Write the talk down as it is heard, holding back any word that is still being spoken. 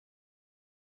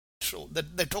So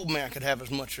they told me I could have as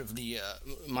much of the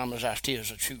Mama's iced tea as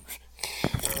I choose.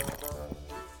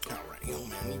 All right, yo,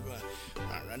 man.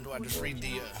 All right, do I just read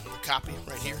the copy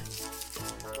right here?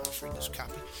 Let's read this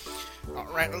copy. All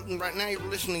right, right now you're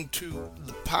listening to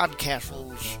the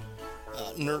Podcastle's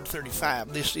Nerd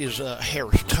 35. This is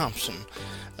Harris Thompson,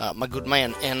 my good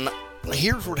man. And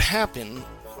here's what happened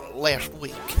last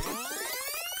week.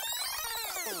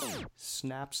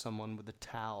 Snap someone with a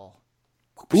towel.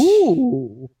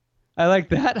 Ooh, I like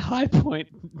that high point,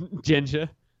 Ginger.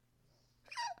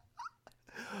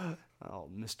 Oh,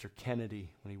 Mr.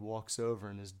 Kennedy, when he walks over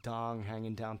and his dong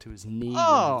hanging down to his knee,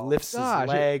 Oh, and he lifts gosh. his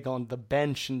leg on the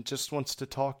bench and just wants to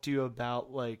talk to you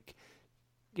about, like,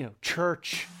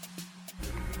 church.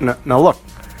 Now look,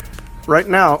 right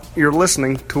now you're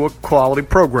listening to a quality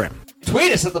program.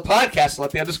 Tweet us at the Podcastle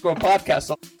at the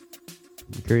 _Podcastle.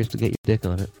 I'm curious to get your dick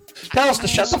on it. Tell us to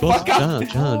shut the fuck up.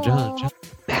 John.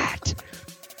 Matt.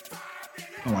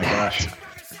 Oh my gosh.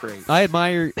 Great. I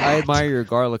admire your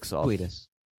garlic sauce. Tweet us.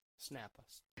 Snap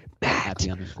us. At the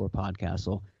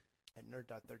 _Podcastle. At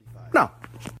nerd.35. No.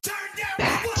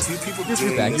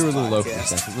 You're back. You were a little low for a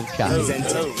second. A little choppy.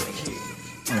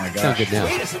 Oh my Sound gosh. good now.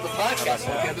 Tweet us at the Podcastle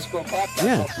at the _Podcastle.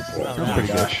 Yeah. Oh Sounds my pretty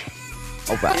good. gosh.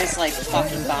 All right. It is like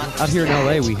fucking bonkers. Out here in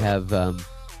LA, we have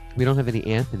we don't have any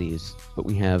Anthony's, but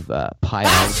we have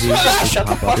Pieology. Shut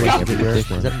the fuck up. Everywhere. Is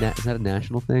that a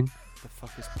national thing? The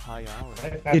fuck is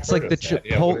Pieology? It's like the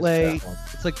Chipotle.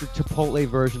 It's like the Chipotle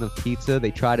version of pizza.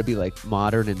 They try to be like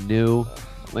modern and new.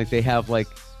 Like they have like,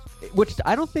 which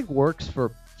I don't think works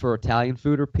for Italian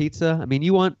food or pizza. I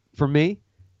mean, for me,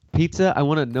 pizza. I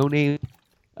want a no-name,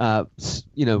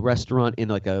 restaurant in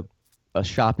like a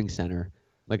shopping center,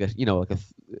 like a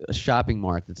shopping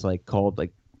mart that's like called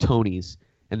like Tony's,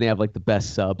 and they have like the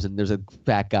best subs, and there's a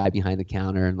fat guy behind the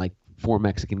counter and like 4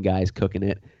 Mexican guys cooking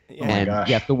it. Yeah. And gosh.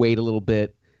 you have to wait a little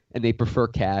bit, and they prefer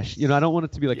cash. I don't want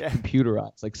it to be like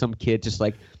computerized, like some kid just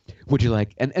like, would you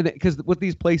like? And because what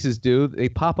these places do, they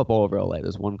pop up all over LA.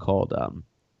 There's one called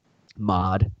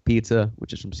Mod Pizza,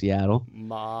 which is from Seattle.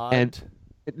 Mod. And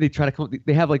they try to come.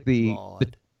 They have like the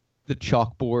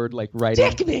chalkboard like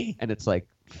writing, and it's like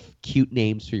cute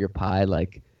names for your pie,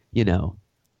 like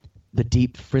the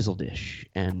deep frizzle dish,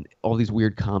 and all these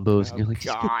weird combos. And you're like,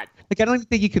 God. like I don't even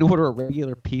think you can order a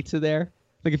regular pizza there.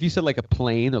 Like if you said like a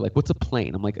plain, they're like, "What's a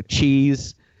plain?" I'm like, "A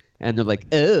cheese," and they're like,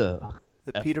 "Oh,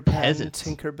 The a Peter Pan peasant."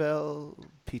 Tinkerbell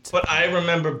pizza. But I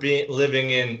remember living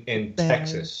in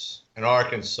Texas and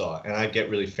Arkansas, and I get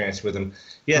really fancy with them.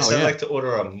 Yes, Oh, I yeah. like to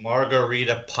order a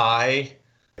margarita pie.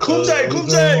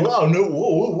 Kumse. Oh no!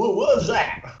 What's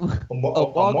that? A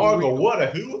margarita? What? A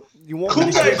who? You want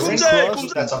me to Kumse, get kumse, thin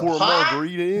crust kumse. and pour a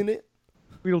margarita in it?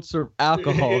 We don't serve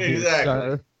alcohol here, Exactly.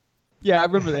 sir. Yeah, I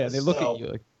remember that. They look So- at you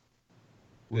like,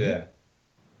 Yeah.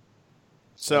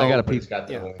 So I got a But it's pizza. got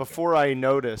the Yeah, whole- before I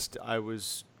noticed, I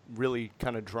was really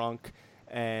kind of drunk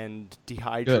and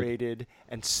dehydrated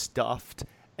and stuffed,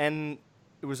 and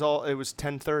it was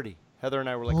 10:30. Heather and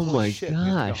I were like, Oh "Holy my shit, we have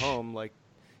to gosh. go home!" Like,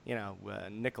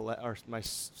 Nicolette, or my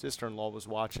sister-in-law, was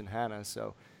watching Hannah,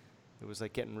 so it was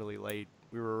like getting really late.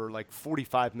 We were like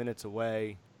 45 minutes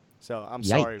away, so I'm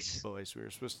sorry, Yikes. boys. We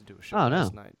were supposed to do a show Oh, no.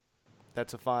 last night.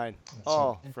 That's a fine.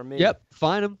 For me. "Yep,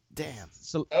 find them. Damn.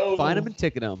 So Oh. find them and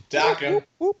ticket them. Dock 'em.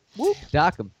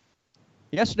 Dock them."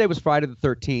 Yesterday was Friday the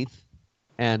 13th,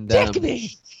 and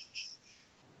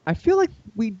I feel like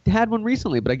we had one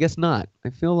recently, but I guess not. I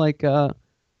feel like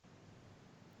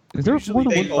is there Usually more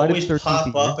than They one Friday always the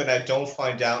 13th? pop up, and I don't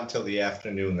find out until the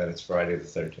afternoon that it's Friday the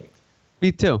 13th.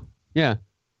 Me too. Yeah.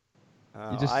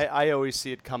 Uh, You just- I always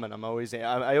see it coming.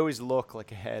 I always look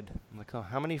like ahead. I'm like, oh,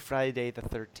 how many Friday the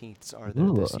 13ths are there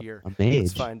Ooh, this year? a Let's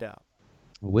mage. find out.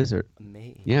 A wizard. A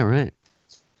mage. Yeah, right.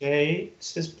 Today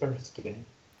is his birthday.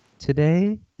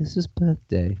 Today is his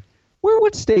birthday.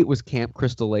 What state was Camp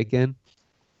Crystal Lake in?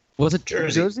 Was it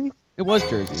Jersey. It was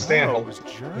Jersey. Oh, Stanhope. it was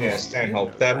Jersey. Yeah,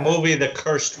 Stanhope. That movie, The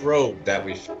Cursed Road, that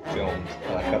we filmed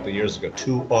a couple of years ago,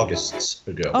 2 Augusts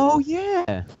ago. Oh yeah,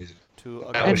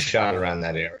 That was shot around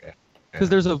that area. because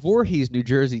there's a Voorhees, New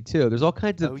Jersey too. There's all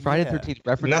kinds of Oh, Friday yeah. 13th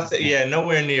references. Nothing. Yeah,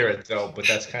 nowhere near it though, but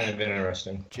that's kind of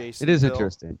interesting. Jason It is Bill.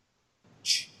 interesting.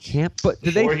 Camp, but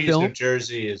did they Voorhees, film? New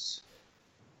Jersey is.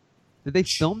 Did they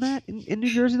film that in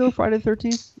New Jersey though? Friday the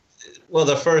 13th. Well,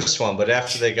 the first one, but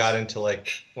after they got into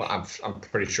I'm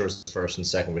pretty sure it's the first and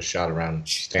second was shot around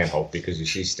Stanhope, because you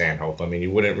see Stanhope. I mean,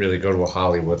 you wouldn't really go to a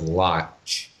Hollywood lot,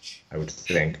 I would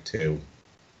think, to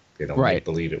Right. make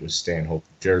believe it was Stanhope,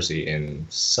 Jersey, in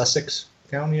Sussex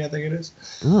County, I think it is.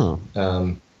 Oh,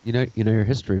 Um, you know your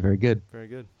history. Very good. Very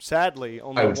good. Sadly,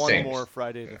 only I would one think. more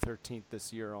Friday the 13th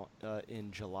this year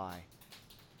in July.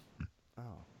 Oh.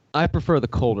 I prefer the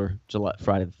colder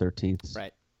Friday the 13th.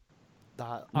 Right.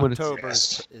 When it's- October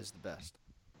is the best.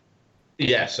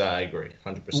 Yes, I agree,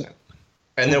 100%.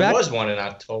 And We're there back- was one in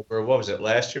October. What was it?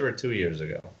 Last year or 2 years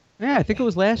ago? Yeah, I think it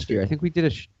was last year. I think we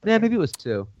did maybe it was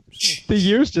 2. The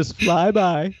years just fly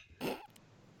by.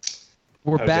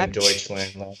 We're I was back. in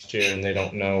Deutschland last year, and they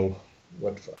don't know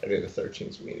what Friday the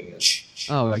 13th meeting is.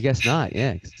 Oh, I guess not.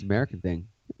 Yeah, 'cause it's an American thing.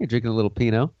 You're drinking a little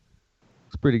Pinot.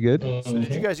 It's pretty good. So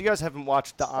did you guys haven't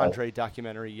watched the Andre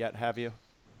documentary yet, have you?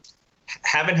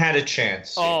 Haven't had a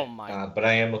chance. Oh yet, my but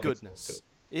I am looking goodness. forward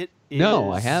It is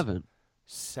No, I haven't.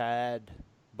 sad,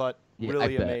 but Yeah, I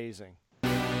really bet. amazing.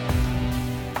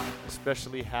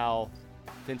 Especially how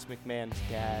Vince McMahon's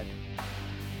dad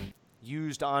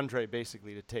used Andre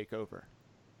basically to take over.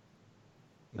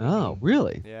 Oh,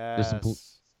 really? Yes. I Oh,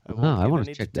 won't I give wanna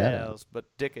any check that out. details, but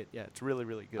dick it. Yeah, it's really,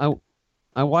 really good.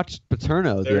 I watched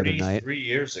Paterno to. the other night. 33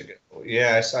 years ago.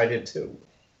 Yes, I did too.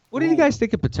 What do you guys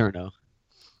think of Paterno?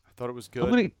 I thought it was How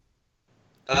good. many?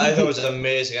 I thought it was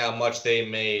amazing how much they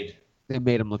made They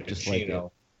made him look just like it.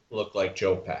 Pacino look like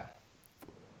Joe Pat.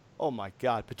 Oh my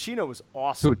God, Pacino was To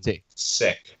awesome. a T.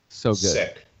 Sick. So good.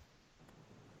 Sick.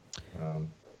 Yeah,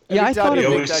 I Every time thought you it He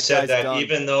think was. always that said guy's that done.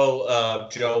 even though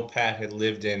Joe Pat had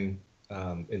lived in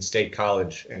State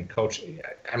College and coached.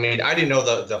 I mean, I didn't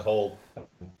know the whole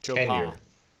Joe tenure Pa.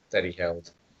 that he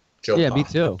held. Joe Yeah, Pa. me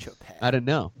too. Joe Pat. I didn't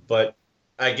know. But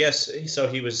I guess so.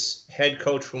 He was head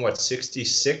coach from what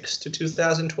 66 to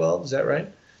 2012. Is that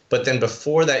right? But then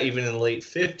before that, even in the late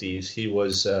 50s, he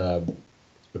was a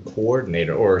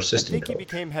coordinator or I assistant think he coach.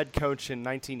 became head coach in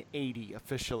 1980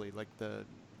 officially, like the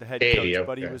head 80, coach.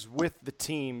 But he okay. was with the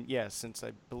team, since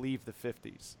I believe the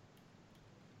 50s.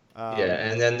 Yeah,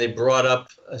 and then they brought up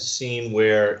a scene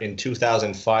where in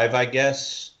 2005, I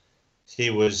guess, he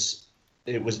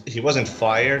wasn't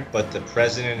fired, but the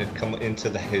president had come into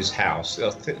his house.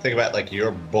 Think about like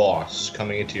your boss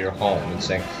coming into your home and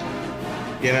saying,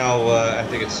 I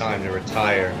think it's time to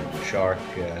retire, Shark.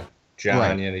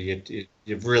 John, Right.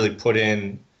 you've really put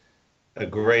in a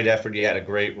great effort. You had a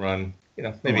great run.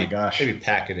 Maybe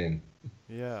pack it in.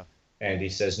 Yeah. And he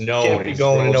says no. Can't and be he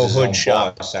going to throws no his hood own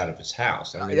shop. boss out of his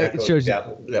house. I mean, Yeah, that it goes shows you-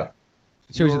 down- yeah.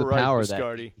 It shows you You the were right, power that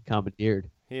Biscardi. he commandeered.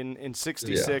 In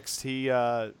 66, he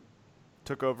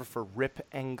took over for Rip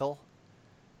Engel.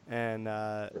 And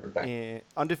in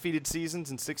undefeated seasons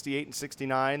in 68 and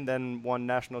 69, then won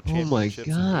national Oh my championships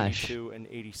gosh. in 82 and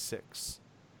 86.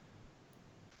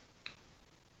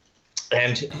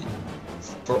 And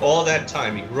for all that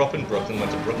time, he grew up in Brooklyn,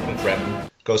 went to Brooklyn Prep,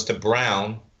 goes to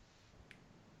Brown,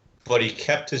 but he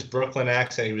kept his Brooklyn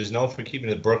accent. He was known for keeping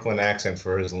his Brooklyn accent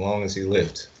for as long as he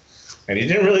lived. And he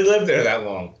didn't really live there that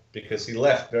long because he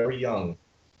left very young.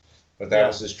 But that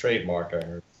was his trademark, I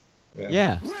heard.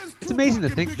 Yeah. It's amazing to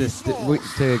think this.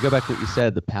 To go back to what you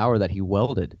said, the power that he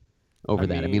welded over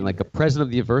that. I mean, like a president of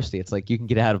the university, it's like you can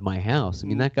get out of my house. I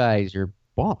mean, that guy is your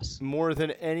boss. More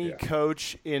than any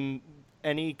coach in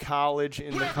any college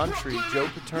in the country, Joe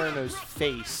Paterno's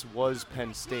face was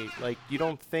Penn State. Like, you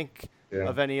don't think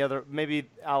of any other, maybe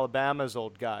Alabama's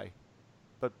old guy,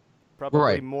 but probably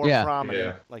Right, more yeah. prominent,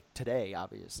 Yeah. like today,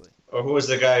 obviously. Or who was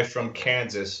the guy from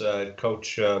Kansas,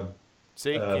 Coach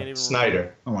See, can't even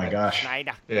Snyder? Oh my gosh.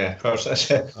 Snyder. Yeah, Coach. Took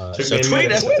so me a tweet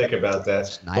minute it. to think about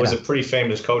that. He was a Snyder. pretty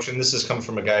famous coach, and this has come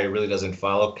from a guy who really doesn't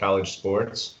follow college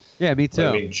sports. Yeah, me too.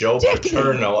 I mean, Joe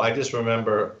Paterno, I just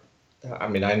remember, I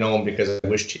mean, I know him because I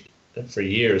wished, for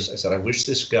years, I said, I wish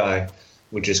this guy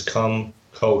would just come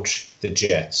coach the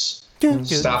Jets.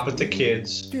 Stop with the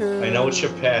kids. I know it's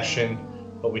your passion,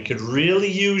 but we could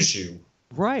really use you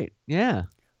Right. Yeah.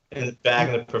 back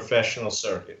in the professional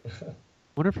circuit.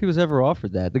 Wonder if he was ever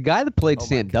offered that. The guy that played Oh my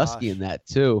Sandusky gosh. in that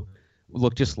too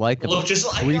looked just like him. Looked just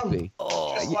like him. creepy.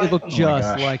 Oh, It looked my just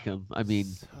gosh. like him. I mean,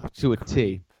 to a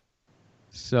T.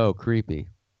 So creepy.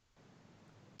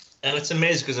 And it's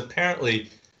amazing because apparently,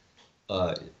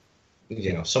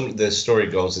 the story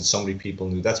goes that so many people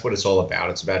knew. That's what it's all about.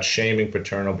 It's about shaming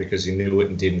Paterno because he knew it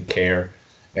and didn't care.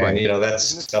 And, Right. That's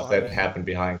Isn't it stuff that funny? happened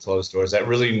behind closed doors that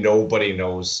really nobody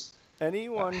knows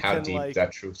Anyone how can, deep like,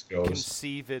 that truth goes.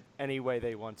 conceive it any way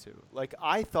they want to. Like,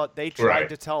 I thought they tried Right.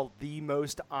 to tell the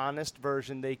most honest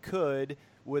version they could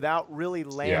without really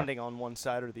landing on one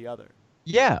side or the other.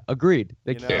 Yeah, agreed.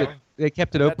 They You kept know? it, they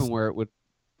kept it And open that's- where it would.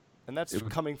 And that's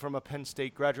coming from a Penn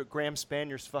State graduate. Graham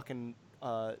Spanier's fucking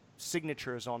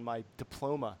signature is on my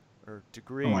diploma or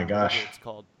degree. Oh my or gosh. whatever it's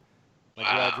called. My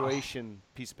graduation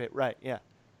piece of paper. Right, yeah.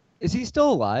 Is he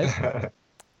still alive?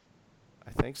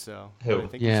 I think so. Who? But I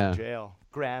think Yeah. he's in jail.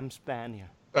 Graham Spanier.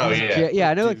 Oh, He's- yeah. Yeah,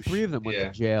 I know like Douche. 3 of them went Yeah.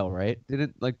 to jail, right?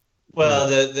 Didn't like.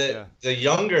 Well, Yeah. the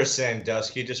younger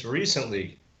Sandusky just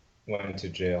recently went to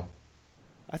jail.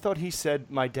 I thought he said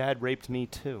my dad raped me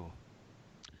too.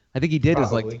 I think he did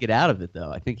is like Probably. to get out of it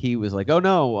though. I think he was like, oh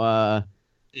no,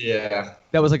 Yeah.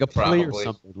 that was like a plea or Probably.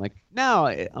 something. Like, no,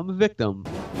 I'm a victim.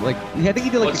 Like, I think he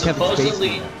did like But the Kevin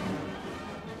Spacey.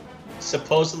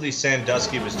 supposedly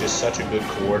Sandusky was just such a good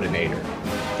coordinator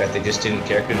that they just didn't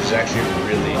care because he was actually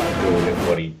really good at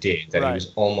what he did. That Right. he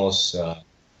was almost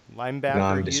Linebacker.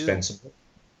 non-dispensable.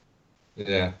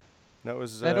 Yeah. That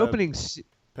was That opening,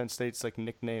 Penn State's like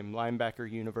nickname, Linebacker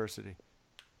University.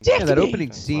 yeah, that opening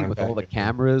Defense. scene with all the Linebacker.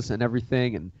 cameras and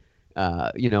everything, and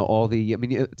all the. I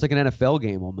mean, it's like an NFL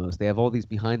game almost. They have all these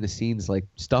behind the scenes like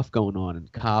stuff going on,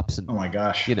 and cops and Oh my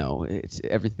gosh. it's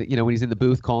everything. When he's in the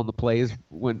booth calling the plays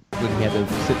when he had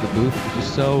to sit in the booth, it was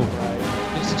just so.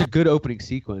 It was such a good opening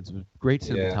sequence. It was great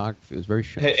Yeah. cinematography. It was very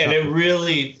sharp. And it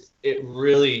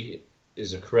really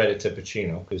is a credit to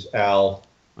Pacino because Al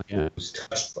Yeah.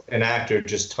 was an actor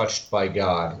just touched by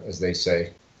God, as they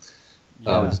say.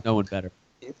 There's no one better.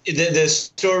 The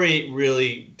story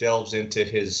really delves into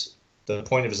the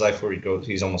point of his life where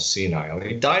he's almost senile.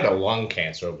 He died of lung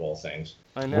cancer of all things.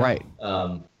 I know. Right.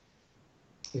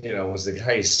 Was the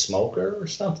guy a smoker or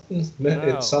something No.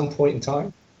 at some point in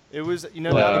time? It was,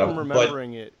 now that I'm but-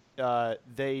 remembering it,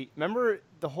 remember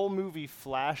the whole movie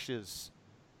flashes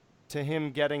to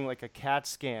him getting like a CAT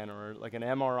scan or like an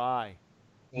MRI.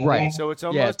 Right. So it's Yeah,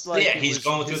 almost like yeah, it he's was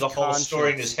going through his the whole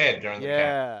story in his conscience. head during the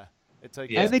Yeah. It's like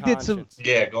Yeah. his And they did some- conscience.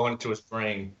 Yeah, going into his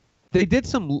brain. They did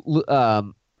some.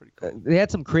 Pretty cool. They had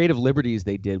some creative liberties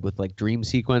they did with like dream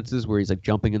sequences where he's like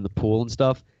jumping in the pool and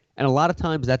stuff. And a lot of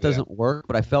times that doesn't work,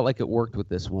 but I felt like it worked with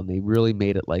this one. They really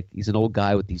made it like he's an old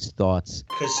guy with these thoughts.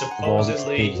 Because all these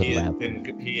supposedly things he around.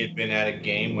 had been at a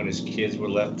game when his kids were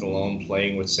left alone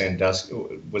playing with Sandusky.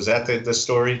 Was that the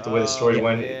story? The way the story Oh,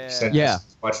 went? yeah. Sandusky Yeah.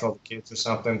 was watching all the kids or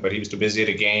something, but he was too busy at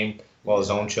a game while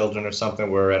his own children or something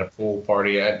were at a pool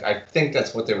party. I think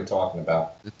that's what they were talking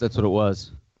about. That's what it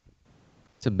was.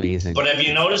 It's amazing. But have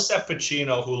you noticed that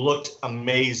Pacino, who looked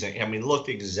amazing, looked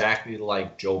exactly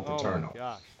like Joe Oh Paterno. my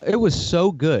gosh. It was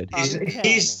so good.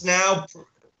 He's now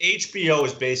HBO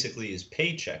is basically his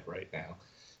paycheck right now.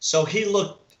 So he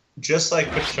looked just like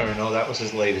Paterno. That was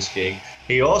his latest gig.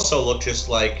 He also looked just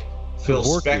like Phil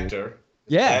Kevorkian. Spector.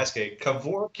 Yeah. Last gig.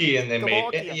 Kevorkian, they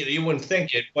made. Kevorkian. You wouldn't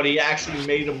think it, but he actually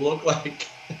made him look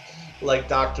like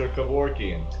Dr.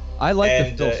 Kevorkian. I like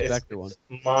And, the Phil it's Spector one.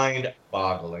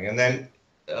 Mind-boggling. And then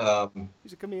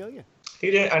He's a chameleon. he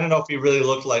didn't. I don't know if he really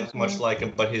looked much like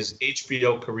him, but his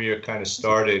HBO career kind of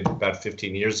started about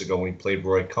 15 years ago when he played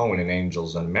Roy Cohen in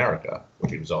Angels in America,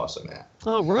 which he was awesome at.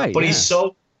 Oh right. But yeah.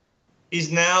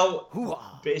 he's now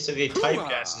Hoo-ah. basically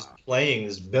typecast as playing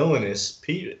as villainous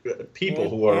people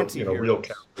who are real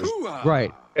characters.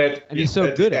 right. And he's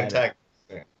so good at it. antagonist.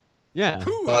 Yeah.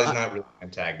 Well, he's not really an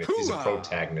antagonist. He's a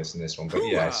protagonist in this one. But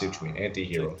yeah, I see what you mean.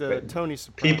 Anti-hero. Like the But Tony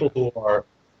Soprano. people who are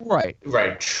Right.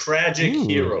 tragic Ooh,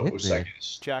 heroes, hit I me.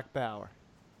 guess. Jack Bauer.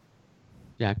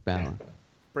 Jack Bauer.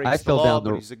 Breaks I the fell law, down but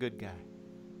the- he's a good guy.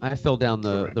 I fell down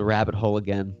the rabbit hole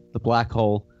again, the black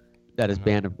hole that is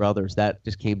Band of Brothers. That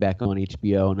just came back on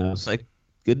HBO, and I was like,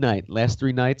 good night. Last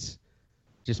 3 nights,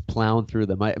 just plowing through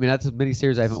them. I mean, that's a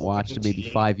miniseries I haven't watched in maybe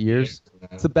 5 years.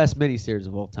 It's the best miniseries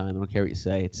of all time. I don't care what you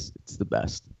say. It's the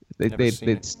best. Never seen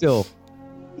it. Still,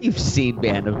 you've seen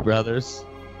Band of Brothers.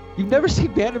 You've never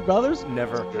seen Band of Brothers?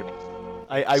 Never.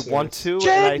 I want to,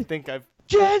 Jen! and I think I've.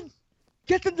 Jen,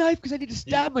 get the knife because I need to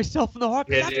stab myself in the heart.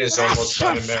 It is almost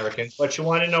un-American. But you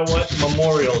want to know what?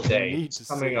 Memorial Day Need is to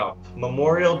coming see up.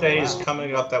 Memorial Day is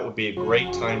coming up. That would be a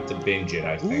great time to binge it,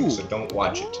 I think. Ooh. So don't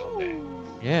watch it till then.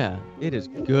 Yeah, it is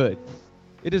good.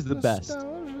 It is the best.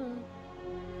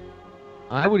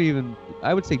 I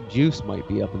would say Juice might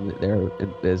be up in there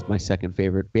as my second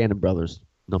favorite. Band of Brothers,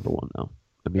 #1 though.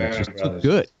 I mean, it's Band just of so Brothers.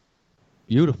 good,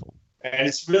 beautiful. And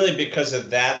it's really because of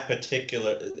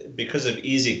because of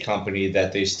Easy Company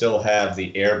that they still have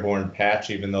the airborne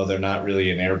patch, even though they're not really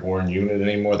an airborne unit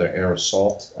anymore. They're air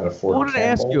assault out of Fort I wanted to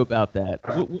ask Campbell. you about that.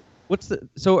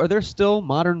 So are there still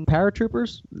modern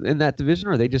paratroopers in that division,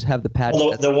 or they just have the patch?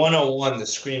 Well, the 101, the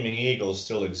Screaming Eagles,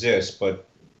 still exists, but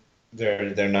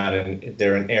they're not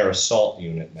they're an air assault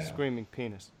unit now. Screaming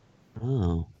penis.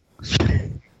 Oh.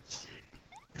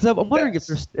 So I'm wondering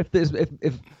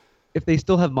if they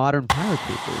still have modern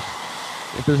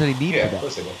paratroopers, if there's any need Yeah, for of that.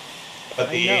 course they will. But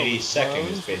the I know. 82nd Well,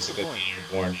 is what's basically the the point?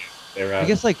 airborne unit. They're out. I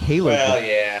guess like Halo. Well,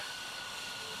 yeah.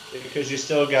 Because you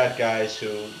still got guys who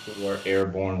are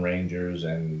airborne rangers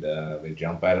and they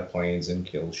jump out of planes and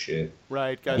kill shit.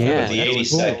 Right, guys. Yeah, that the build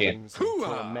 82nd. buildings and kill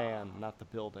a man, not the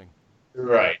building.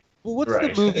 Right. Well, what's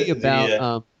Right. the movie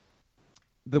about?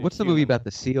 The, What's the movie about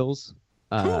the SEALs?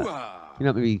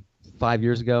 Maybe 5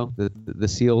 years ago. The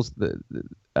SEALs, they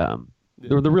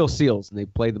were the real SEALs, and they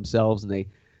played themselves, and they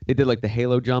did like the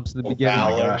Halo jumps in the beginning.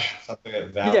 Valor, Oh my gosh. something at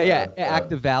Valor. Yeah,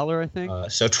 Act of Valor, I think.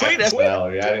 So tweet us.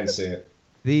 Valor. Yeah, I didn't see it.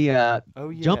 The Oh,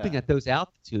 yeah. jumping at those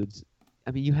altitudes.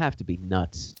 I mean, you have to be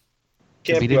nuts.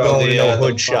 Can't I mean, be it's- going to no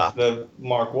hood shop. The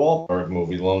Mark Wahlberg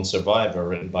movie, Lone Survivor,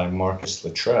 written by Marcus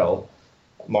Luttrell.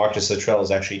 Marcus Luttrell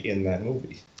is actually in that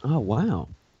movie. Oh wow.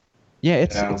 Yeah,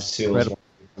 it's SEALs incredible.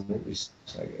 movies,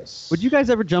 I guess. Would you guys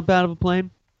ever jump out of a plane?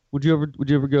 Would you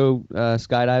ever go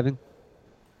skydiving?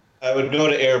 I would go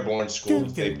to airborne school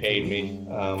if they paid me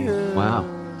Wow.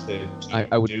 to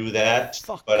I would- do that,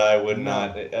 but I would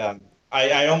not.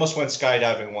 I almost went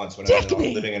skydiving once when I was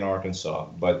living in Arkansas,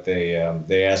 but they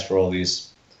asked for all these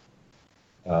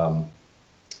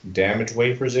damage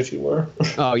waivers, if you were.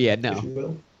 Oh yeah, if no. you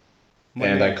will.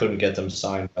 And I couldn't get them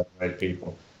signed by the right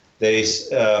people. They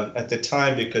at the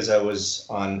time, because I was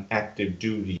on active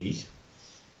duty,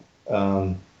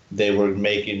 they were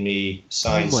making me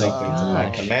sign Oh my something to my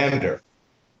gosh. commander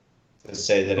to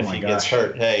say that Oh if my he gets gosh.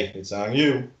 hurt, hey, it's on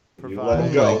you. You let Provide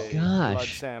him go. Oh my gosh. blood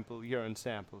sample, urine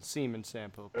sample, semen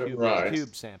sample, Right.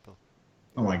 pube sample.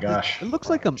 Oh my gosh. It looks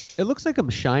like I'm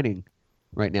shining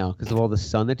right now because of all the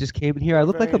sun that just came in here. I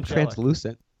look Very like I'm angelic.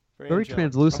 translucent. Very angelic.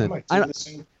 translucent.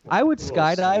 I would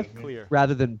skydive Clear.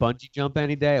 rather than bungee jump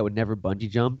any day. I would never bungee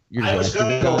jump. You're I was just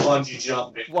going to go bungee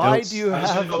jumping. Why do you I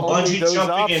was going have to go only bungee those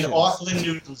jumping in options? Auckland,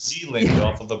 New Zealand,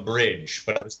 off of a bridge,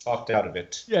 but I was talked out of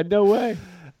it. Yeah, no way.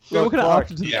 Look, what kind of Clark,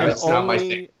 options? Yeah, you it's can not my only-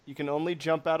 thing. You can only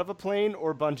jump out of a plane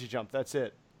or bungee jump. That's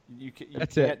it. You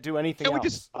That's can't it. do anything Can we else.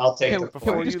 just I'll take can, the can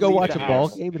before we point. just you go leave watch the a ball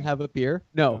house. game and have a beer?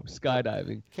 No,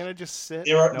 skydiving. Can I just sit?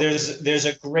 There Nope. there's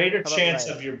a greater How about chance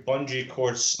right? of your bungee cord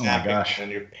Oh my snapping gosh. than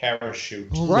your parachute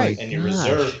Oh Right. and your gosh.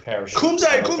 reserve parachute. Kumse,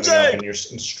 not opening kumse! up, and your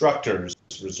instructor's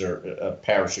reserve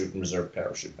parachute and reserve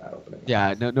parachute not opening. up.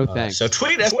 Yeah, no thanks. So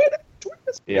tweet us.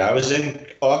 Yeah, I was in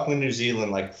Auckland, New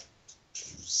Zealand, like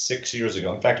 6 years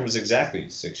ago. In fact, it was exactly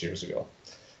 6 years ago,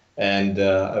 and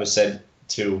I was said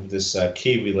to this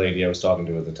Kiwi lady I was talking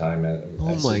to at the time. And I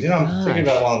Oh said, my you know, I'm thinking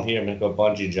gosh. about while I'm here, I'm gonna go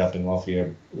bungee jumping off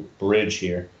your bridge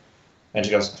here, and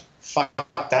she goes, "Fuck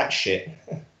that shit."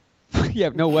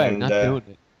 Yeah, no way. And, Not doing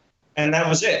it. And that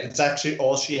was it. It's actually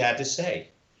all she had to say.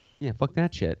 Yeah, fuck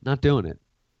that shit. Not doing it.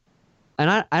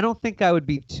 And I don't think I would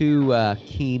be too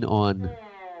keen on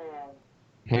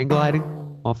hang gliding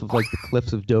off of like the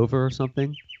cliffs of Dover or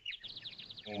something.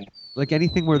 Like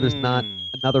anything where there's not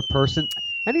another person.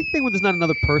 Anything where there's not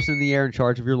another person in the air in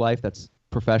charge of your life that's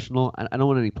professional. I don't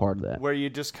want any part of that. Where you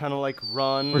just kind of like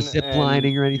run Or zip and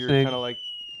lining or You're anything. kind of like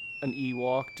an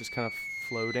Ewok, just kind of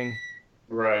floating.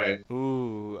 Right.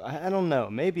 Ooh, I don't know.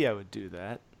 Maybe I would do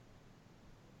that.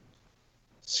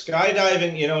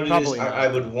 Skydiving, you know what it Probably is? not. I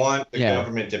would want the Yeah.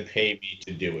 government to pay me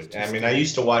to do it. I mean, I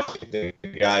used to watch the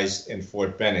guys in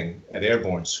Fort Benning at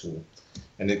airborne school,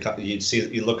 and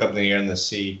you look up in the air and the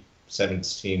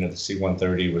C-17 or the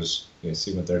C-130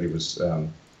 was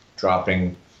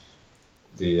dropping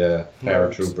the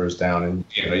paratroopers down, and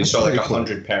you saw like pretty cool.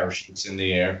 100 parachutes in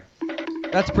the air.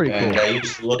 That's pretty And cool. I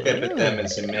used to look up at them and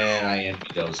say, man, I envy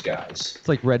those guys. It's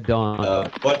like Red Dawn.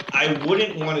 But I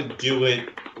wouldn't want to do it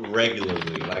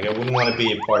regularly. Like, I wouldn't want to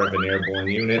be a part of an airborne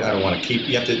unit. I don't want to keep.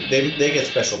 You have to. They get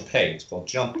special pay. It's called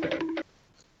jump pay.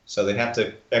 So they have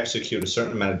to execute a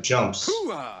certain amount of jumps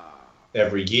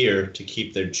every year to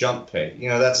keep their jump pay.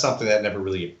 That's something that never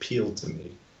really appealed to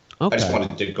me. Okay. I just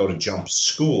wanted to go to jump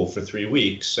school for 3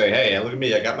 weeks. Say, hey, look at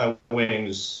me. I got my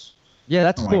wings. Yeah,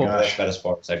 that's Oh my cool. gosh. That's about as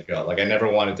far as I'd go. Like, I never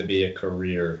wanted to be a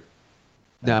career.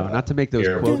 No, not to make those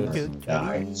airborne quotas.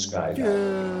 guy,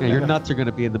 skydiving. Yeah, your nuts are going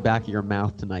to be in the back of your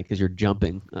mouth tonight because you're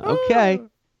jumping. Okay.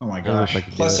 Oh my I don't know if gosh. I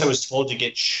can do Plus, it. I was told to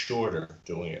get shorter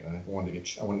doing it. I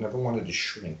never wanted to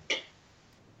shrink.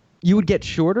 You would get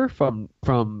shorter from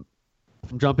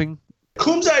jumping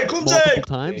Kumse, multiple kumse!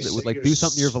 times. It would like You're do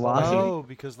something to your velocity. Oh,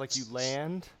 because like you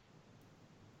land.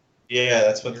 Yeah,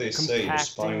 that's what You're they say. Your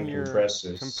spine compacting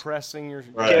compresses. compressing your.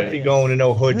 Right. Can't be going to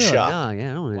no hood Ugh, shop. no,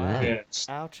 yeah, I don't want to do Wow. that.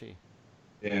 Yeah, Ouchie.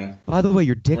 yeah. By the way,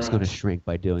 your dick's Right. going to shrink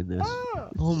by doing this. Ah.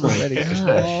 Oh my Right.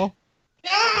 gosh.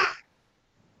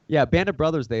 Yeah, Band of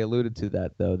Brothers, they alluded to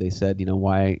that though. They said,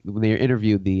 why when they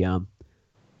interviewed the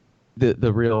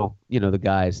real, the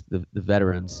guys, the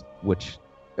veterans, which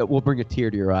will bring a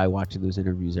tear to your eye watching those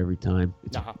interviews every time.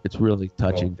 It's really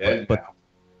touching. All dead now.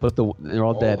 But they're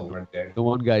all dead. of them are dead. The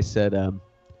one guy said,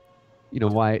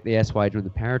 why they asked why I joined the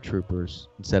paratroopers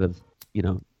instead of,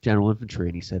 general infantry,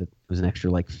 and he said it was an extra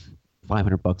like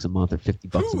 $500 a month or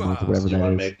 $50 a month or whatever You that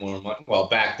want to is. make more money? Well,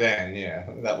 back then, yeah,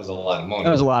 that was a lot of money. That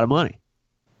was a lot of money.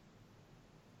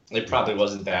 It probably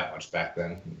wasn't that much back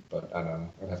then, but I don't know.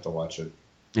 I'd have to watch it.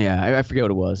 Yeah, I forget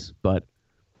what it was, but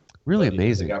really They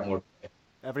amazing. got more.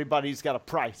 Everybody's got a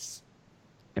price.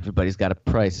 Everybody's got a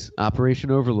price.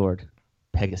 Operation Overlord,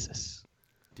 Pegasus.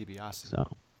 DiBiase. So,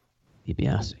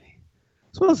 DiBiase.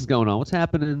 So what else is going on? What's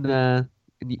happening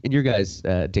in your guys'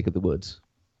 dick of the woods?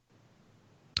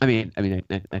 I mean,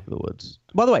 neck of the woods.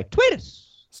 By the way, tweet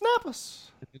us. Snap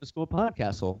us. The School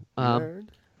Podcastle. Nerd.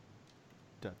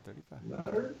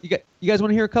 .35. You guys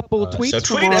want to hear a couple of tweets so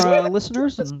from tweet us. our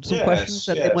listeners and some questions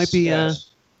that they might be.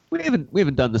 We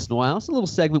haven't done this in a while. It's a little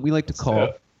segment we like to call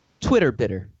Twitter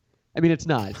Bitter. I mean, it's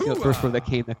not. It's the first word that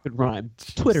came that could rhyme.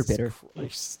 Twitter Bitter.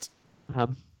 Christ.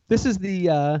 This is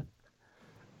the.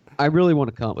 I really want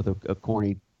to come up with a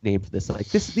corny name for this. Like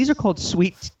this, these are called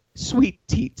sweet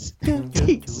teats.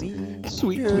 Teats.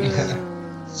 Sweet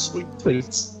tweets. Sweet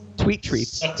tweets. Tweet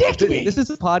treats. This is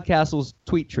the Podcastle's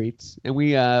tweet treats, and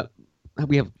we have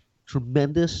really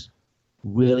tremendous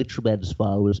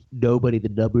followers. Nobody, the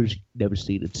numbers, never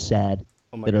seen. It's sad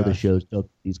that other shows don't get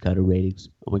these kind of ratings.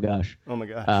 Oh my gosh. Oh my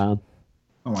gosh. Oh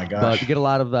my gosh. But we get a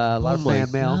lot of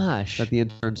fan mail that the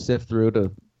interns sift through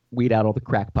to weed out all the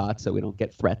crackpots so we don't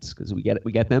get threats because we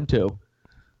get them too.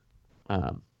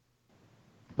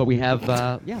 But we have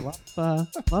a lot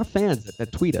of fans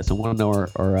that tweet us and want to know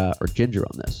our ginger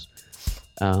on this.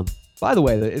 By the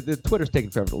way, the Twitter's taking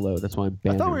forever to load. That's why I'm I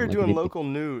banned. thought we were doing local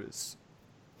news.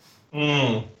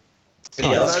 Yeah,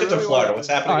 let's get to Florida. What's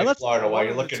happening in Florida while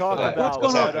you're looking for that? What's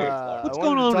going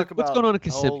on? What's going on in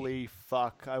Kissimmee? Holy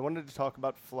fuck. I wanted to talk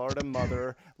about Florida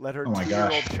mother let her Oh my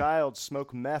 2-year-old gosh. child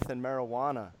smoke meth and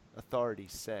marijuana,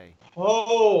 authorities say.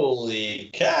 Holy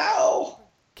cow!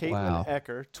 Caitlin Wow.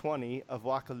 Ecker, 20, of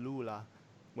Wakula,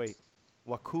 near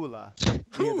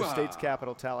the state's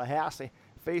capital, Tallahassee,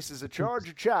 faces a charge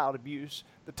of child abuse.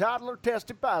 The toddler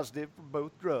tested positive for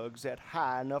both drugs at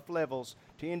high enough levels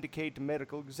to indicate to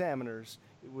medical examiners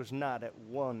it was not a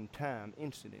one-time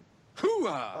incident.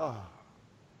 Oh,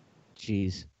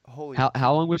 Jeez. holy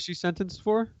How long was she sentenced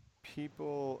for?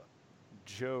 people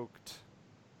joked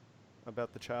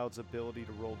about the child's ability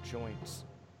to roll joints.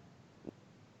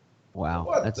 Wow.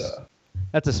 What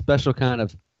That's a special kind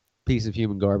of piece of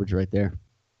human garbage right there.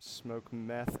 Smoke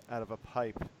meth out of a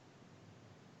pipe.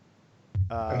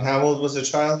 And how old was the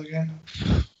child again?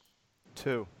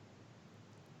 2.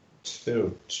 2.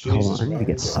 Hold Jesus on, I need to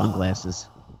get Christ. sunglasses.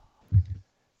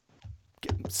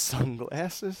 Getting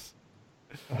sunglasses?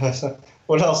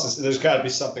 What else is? There's got to be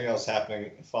something else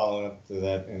happening following up to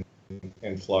that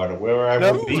in Florida. Where I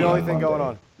would be. the only thing on going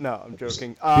Monday. on. No, I'm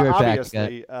joking. Be right back,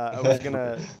 Obviously, I was going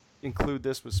to include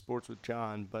this with Sports with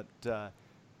John, but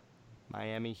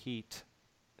Miami Heat,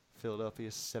 Philadelphia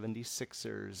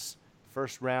 76ers,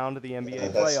 first round of the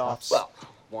NBA that's- playoffs. Well,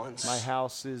 once. My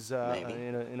house is maybe.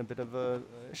 in a bit of a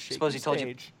shaky Suppose he told you-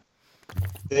 stage.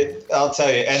 I'll tell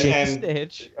you, Shake and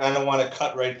stage. I don't want to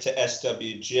cut right to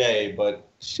SWJ, but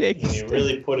Shake when you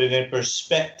really put it in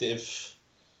perspective,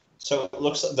 so it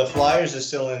looks like the Flyers are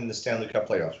still in the Stanley Cup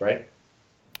playoffs, right?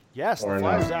 Yes, Or the no?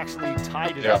 Flyers actually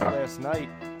tied it Yeah. up last night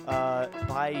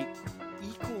by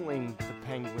equaling the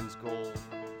Penguins' goal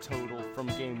total from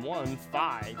Game 1,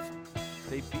 5.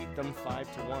 They beat them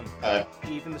 5-1.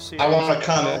 Even the series. I want to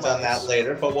comment on that almost-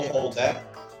 later, but we'll hold that.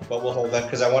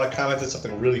 Because I want to comment on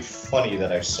something really funny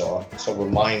that I saw. So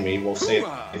remind me. We'll save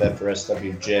that for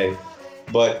SWJ.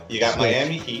 But you got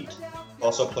Miami Heat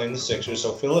also playing the Sixers.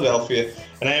 So Philadelphia.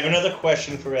 And I have another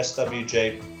question for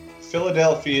SWJ.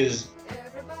 Philadelphia's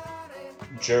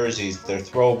jerseys, their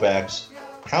throwbacks.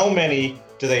 How many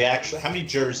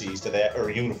jerseys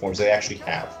or uniforms do they actually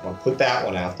have? I'll put that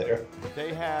one out there.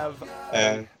 They have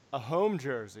And a home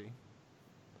jersey.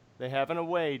 They have an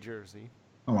away jersey.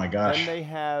 Oh my Then gosh. they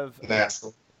have,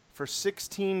 natural. for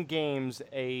 16 games,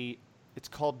 it's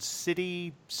called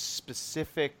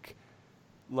city-specific,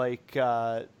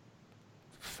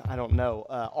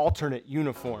 alternate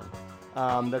uniform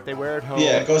that they wear at home.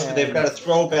 Yeah, it goes. They've and- got a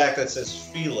throwback that says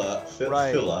Fila.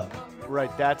 Right. Fila.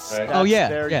 Right, that's Right. Oh, yeah,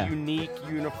 their yeah. unique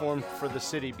uniform for the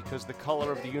city because the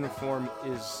color of the uniform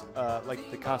is like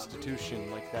the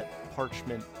Constitution, like that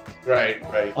parchment. Right.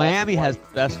 Miami has the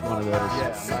best one of those.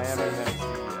 Yeah, Miami has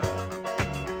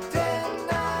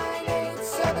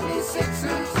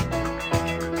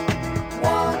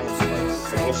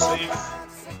We'll save.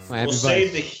 Miami We'll Vice.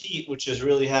 save the Heat, which is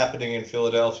really happening in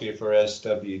Philadelphia for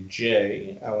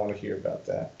SWJ. I want to hear about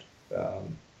that.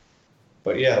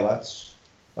 But yeah, lots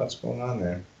going on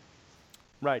there.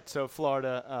 right. So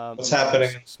Florida. What's loves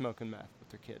happening? Smoking meth with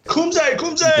their kids.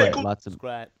 Right, lots of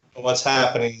Scrat. What's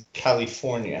happening in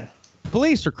California?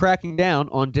 Police are cracking down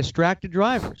on distracted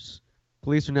drivers.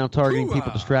 Police are now targeting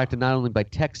people distracted not only by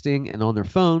texting and on their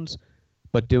phones,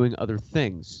 but doing other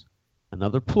things.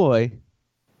 another ploy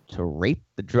to rape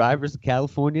the drivers of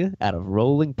California out of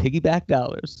rolling piggyback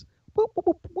dollars. Whoop, whoop,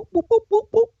 whoop, whoop, whoop, whoop, whoop,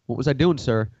 whoop. What was I doing,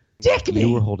 sir?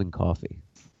 You were holding coffee.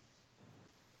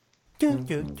 Hype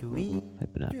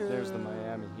it up. There's the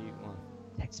Miami Heat one.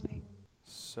 Text me.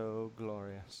 So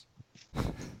glorious.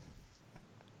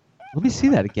 Let me see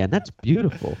that again. That's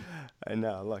beautiful. I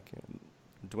know. Look,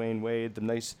 Dwayne Wade, the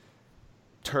nice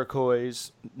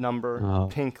turquoise number,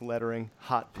 pink lettering,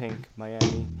 hot pink,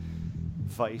 Miami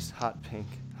Vice, hot pink,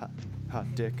 hot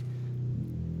dick.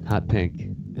 Hot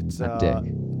pink. It's hot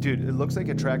dick. Dude, it looks like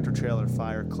a tractor trailer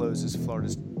fire closes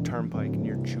Florida's Turnpike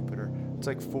near Jupiter. It's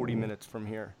like 40 minutes from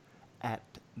here, at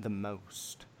the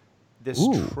most. This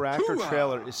tractor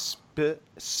trailer is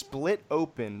split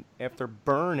open after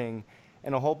burning,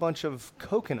 and a whole bunch of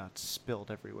coconuts spilled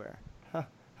everywhere. Huh?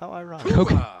 How ironic.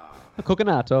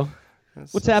 Coconato.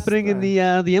 What's happening in the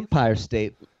Empire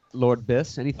State, Lord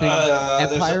Biss? Anything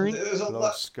empiring? There's a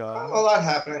lot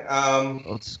happening.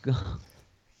 Let's go.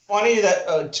 Funny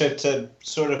that to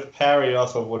sort of parry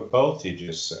off of what both you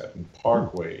just said,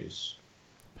 parkways.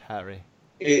 Parry.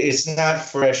 It's not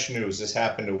fresh news. This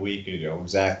happened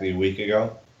exactly a week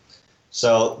ago.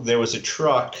 So there was a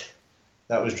truck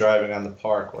that was driving on the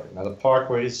parkway. Now the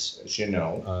parkways, as you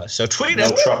know, no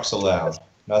trucks allowed.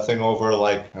 Nothing over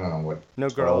like, I don't know what. No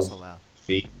girls allowed.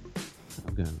 Feet.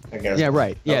 Okay. I guess. Yeah,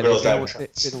 right. No Yeah, girls they driving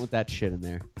don't want that shit in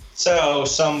there. So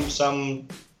some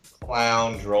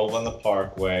clown drove on the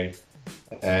parkway,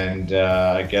 and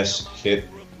I guess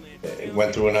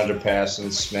went through an underpass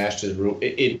and smashed his roof.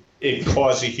 It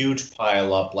caused a huge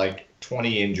pile up, like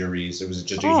 20 injuries. It was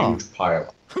just a huge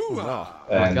pile up.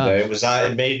 And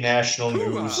it made national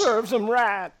news. Serve some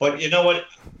rat. But you know what?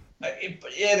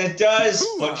 It does.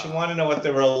 But you want to know what?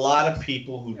 There were a lot of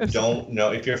people who don't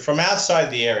know. If you're from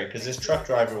outside the area, because this truck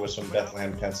driver was from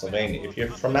Bethlehem, Pennsylvania. If you're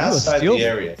from outside the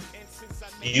area,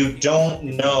 you don't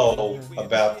know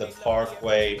about the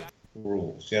parkway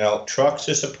rules. You know, trucks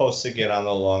are supposed to get on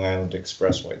the Long Island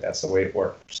Expressway. That's the way it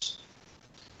works.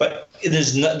 But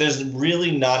there's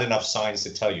really not enough signs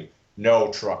to tell you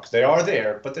no trucks. They are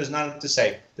there, but there's not enough to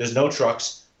say there's no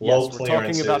trucks. Low clearances. We're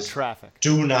talking about traffic.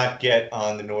 Do not get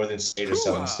on the Northern State or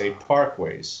Southern State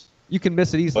parkways. You can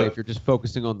miss it easily if you're just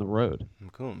focusing on the road.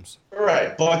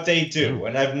 Right, but they do,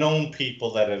 and I've known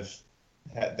people that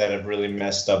have really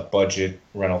messed up budget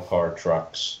rental car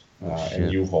trucks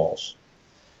and U-Hauls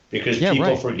because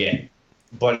people forget.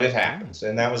 But it happens,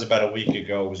 and that was about a week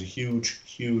ago. It was a huge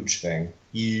thing.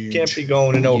 You can't be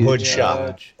going to no hood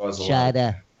shop.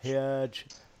 Huge.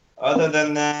 Other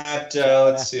than that,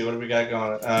 let's see, what do we got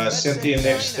going? Cynthia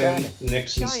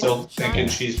Nixon's still thinking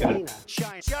she's going to...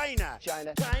 China.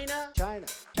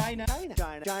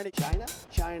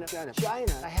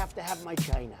 I have to have my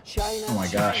China. Oh my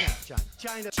gosh.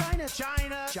 China.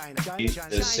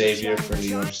 The savior for New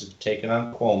York's taking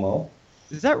on Cuomo.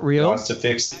 Is that real? Wants to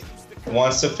fix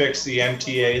the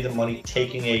MTA, the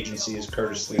money-taking agency, as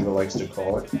Curtis Lever likes to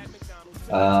call it.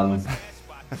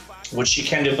 Which she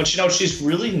can do, but she's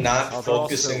really not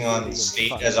focusing on the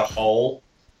state as a whole.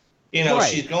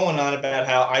 She's going on about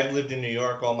how I've lived in New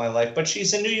York all my life, but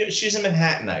she's in New York. She's a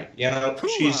Manhattanite.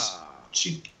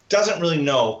 She doesn't really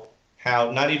know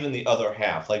how. Not even the other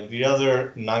half, like the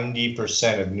other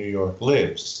 90% of New York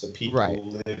lives. The people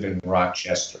who live in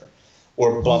Rochester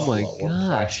or Buffalo or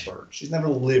Plattsburgh. She's never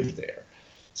lived there,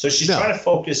 so she's trying to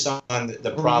focus on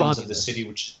the problems of the city,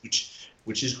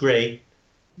 which is great.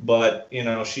 But,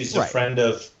 she's a friend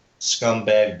of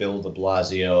scumbag Bill de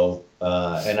Blasio.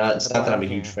 And it's not that I'm a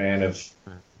huge fan of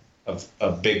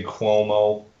Big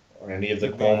Cuomo or any of the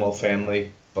Cuomo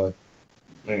family. But,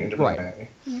 she's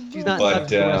not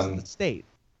the rest of the state.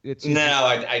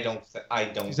 I don't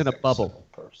She's in a bubble.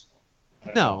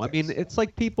 No, I mean, it's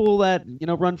like people that,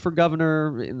 run for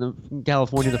governor in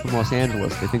California, they're from Los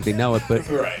Angeles. They think they know it. But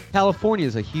California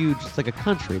is it's like a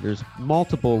country. There's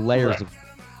multiple layers of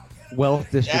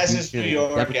wealth distribution. As is New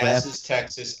York, as is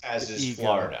Texas, as is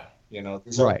Florida.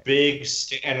 These are big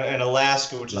and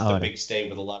Alaska, which is a big state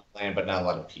with a lot of land, but not a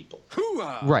lot of people.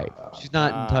 Right. She's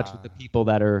not in touch with the people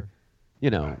that are,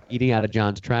 eating out of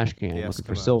John's trash can looking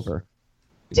for silver.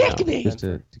 Just to get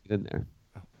in there.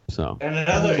 So. And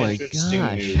another interesting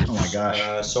news. Oh my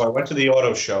gosh. So I went to the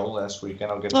auto show last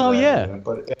weekend. I'll get to that. Yeah.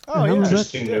 But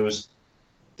interesting news.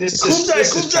 This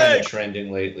is kind of trending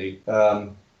lately.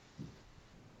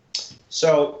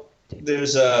 So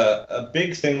there's a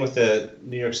big thing with the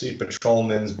New York City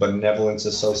Patrolmen's Benevolence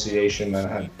Association.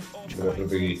 Whatever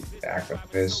the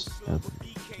acronym is.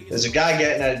 There's a guy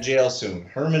getting out of jail soon.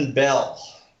 Herman Bell,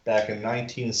 back in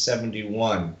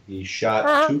 1971. He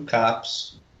shot two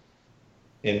cops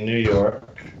in New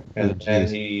York, and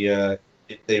geez.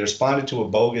 they responded to a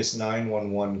bogus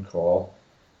 911 call,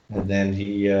 and then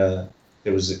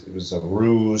it was a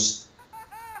ruse.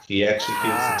 He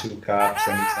executes the two cops,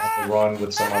 and he's on the run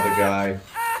with some other guy,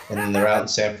 and then they're out in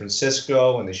San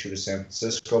Francisco, and they shoot a San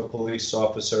Francisco police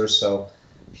officer. So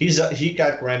he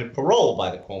got granted parole by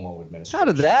the Cuomo administration. How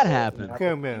did that happen?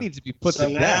 Come He in. needs to be put So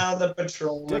to now death. the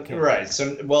patrolman, right?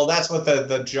 So well, that's what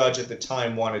the judge at the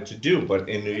time wanted to do, but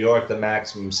in New York, the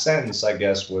maximum sentence, I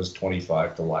guess, was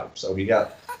 25 to life. So he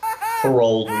got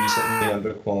paroled recently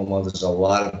under Cuomo. There's a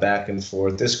lot of back and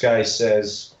forth. This guy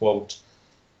says, "quote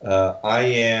I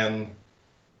am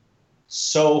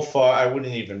so far, I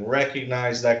wouldn't even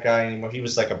recognize that guy anymore. He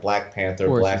was like a Black Panther,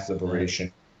 Black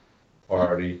Liberation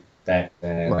Party back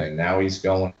then, Right. and now he's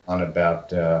going on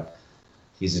about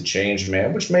he's a changed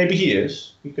man, which maybe he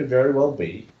is. He could very well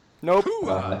be. Nope.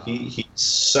 He's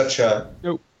such a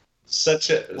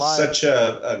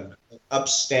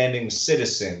upstanding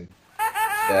citizen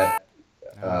that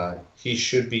he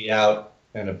should be out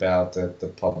and about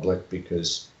the public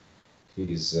because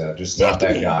he's just not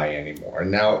that guy anymore. And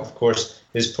now, of course,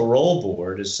 his parole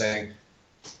board is saying,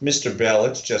 Mr. Bell,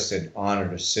 it's just an honor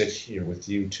to sit here with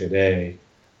you today.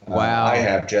 Wow. I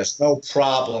have just no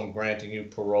problem granting you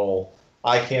parole.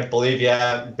 I can't believe you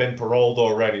haven't been paroled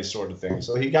already, sort of thing.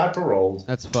 So he got paroled.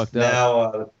 That's fucked up.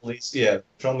 Now the police,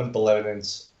 Patrolman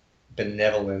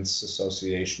Benevolence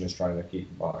Association is trying to keep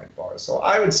him behind bars. So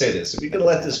I would say this: if you could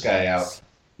let this guy out,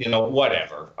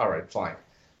 whatever. All right, fine.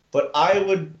 But I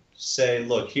would say,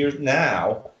 look, here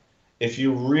now, if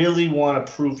you really want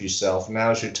to prove yourself,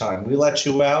 now's your time. We let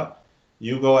you out.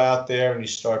 You go out there and you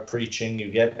start preaching. You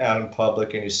get out in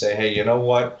public and you say, hey, you know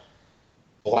what?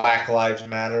 Black Lives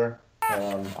Matter.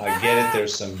 I get it.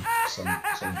 There's some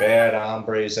bad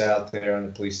hombres out there in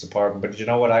the police department, but you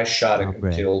know what? I shot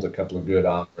and killed a couple of good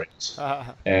hombres,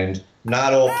 and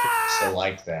not all police are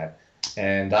like that.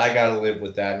 And I got to live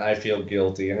with that, and I feel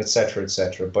guilty, and et cetera, et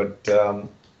cetera. But that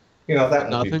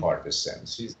won't be part of his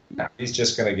sentence. He's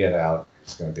just going to get out.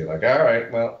 He's going to be like, all right,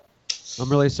 well. I'm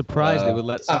really surprised they would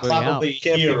let somebody out.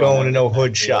 Can't be going to no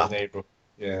hood shop.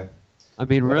 Yeah. I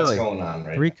mean, really, what's going on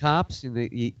right 3 now? cops. I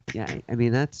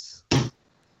mean, that's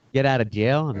get out of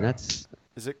jail. I mean, that's.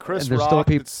 Is it Chris and there's Rock still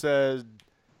people- that said,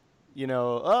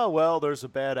 oh, well, there's a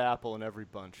bad apple in every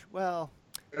bunch? Well,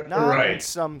 not in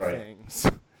some things.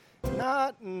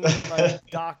 Not in, like,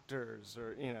 doctors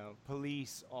or,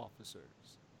 police officers.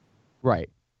 Right.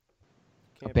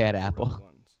 Can't A bad be the apple. real ones.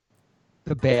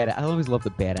 I always love the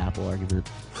bad apple argument.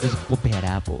 There's bad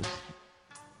apples.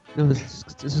 No,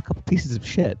 there's a couple pieces of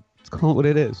shit. Let's call it what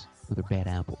it is. But they're bad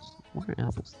apples. Why are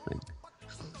apples the thing?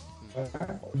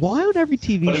 Why on every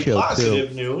TV But in show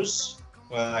positive news,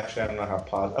 well, actually, I don't know how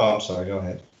positive. Oh, I'm sorry. Go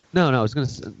ahead. No, I was gonna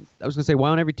say why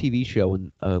on every TV show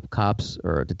when cops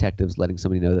or detectives letting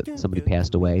somebody know that somebody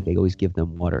passed away, they always give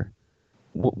them water.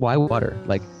 Why water?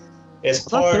 Like,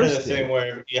 It's I'm not part of the thirsty. thing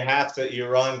where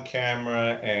you're on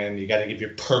camera and you got to give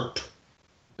your perp.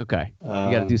 okay, you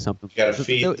got to do something. You got to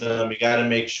feed them. You got to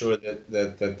make sure that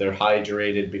they're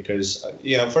hydrated because,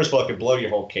 first of all, it could blow your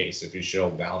whole case if you show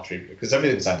maltreatment because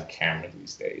everything's on camera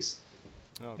these days.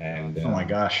 Oh, And Oh my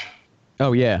gosh.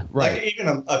 Oh yeah, right. Like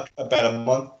even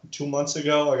about 2 months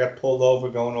ago, I got pulled over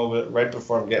going over right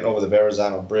before I'm getting over the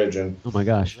Verrazano Bridge, and Oh my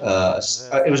gosh. it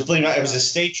was a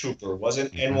state trooper. It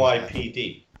wasn't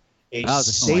NYPD. A Oh, the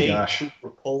state gosh. trooper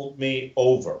pulled me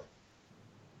over,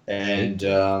 and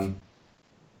no,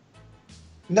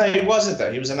 he wasn't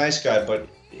that. He was a nice guy, but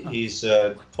he's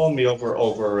pulled me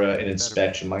over an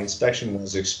inspection. My inspection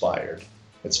was expired.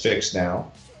 It's fixed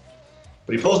now.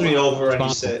 But he pulls me over and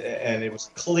he said, and it was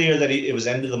clear that it was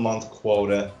end of the month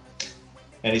quota,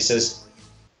 and he says,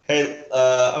 "Hey,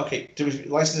 okay, do we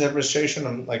license and registration?"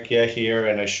 I'm like, "Yeah, here,"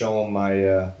 and I show him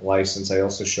my license. I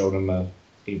also showed him a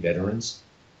veteran's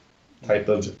type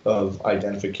of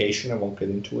identification. I won't get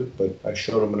into it, but I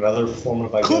showed him another form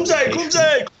of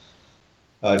identification.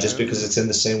 Just because it's in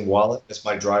the same wallet as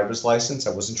my driver's license. I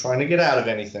wasn't trying to get out of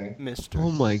anything. Mister. Oh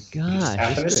my I just gosh.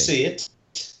 happened to see it.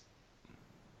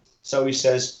 So he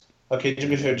says, "Okay, do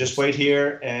me a favor, just wait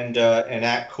here and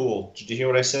act cool." Did you hear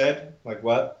what I said? Like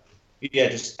what? Yeah,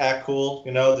 just act cool.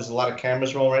 There's a lot of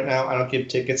cameras rolling right now. I don't give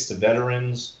tickets to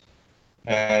veterans,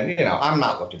 and I'm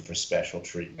not looking for special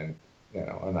treatment.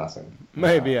 Or nothing.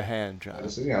 Maybe a hand job.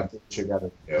 Just, do what you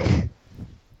gotta do.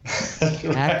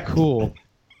 Act cool.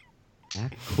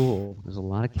 Act cool. There's a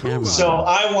lot of cameras. So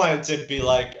I wanted to be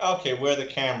like, okay, where are the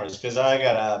cameras? Because I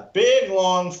got a big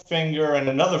long finger and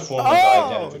another form of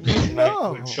identification.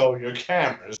 no. I could show your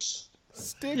cameras.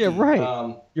 Sticky. Yeah,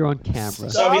 right. You're on camera.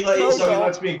 So he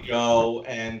lets me go,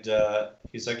 and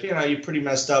He's like, you're pretty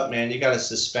messed up, man. You got a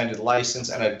suspended license.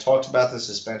 And I talked about the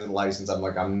suspended license. I'm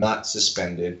like, I'm not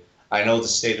suspended. I know the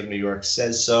state of New York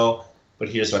says so, but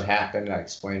here's what happened. I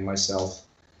explained myself.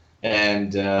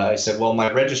 And I said, well, my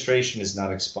registration is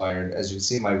not expired. As you can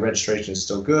see, my registration is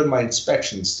still good. My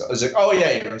inspection is still. I was like, oh,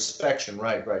 yeah, your inspection.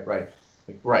 Right. Like,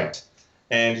 right.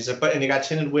 And he said, and you got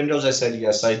tinted windows? I said,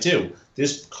 yes, I do.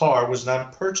 This car was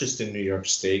not purchased in New York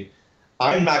State.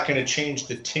 I'm not going to change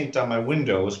the tint on my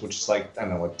windows, which is like, I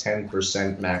don't know, a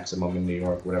 10% maximum in New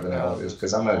York, whatever the hell it is,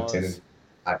 because I'm not a tinted.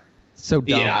 So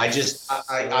dumb. Yeah,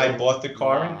 I bought the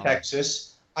car in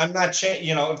Texas. I'm not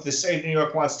changing, if the state of New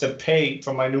York wants to pay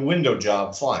for my new window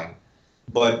job, fine.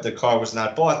 But the car was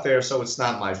not bought there, so it's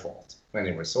not my fault.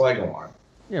 Anyway, so I go on.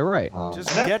 Yeah, right. Just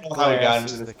get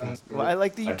glasses. Well, I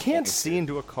like that you can't see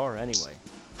into a car anyway.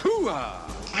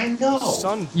 I know. The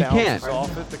sun You bounces can't.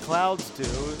 off it, the clouds do,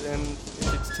 and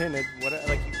if it's tinted,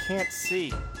 you can't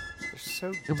see. They're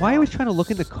so And why are we trying to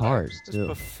look into cars, It's too?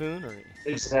 buffoonery.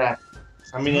 Exactly.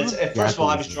 I mean, first of all,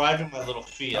 I was Exactly. driving my little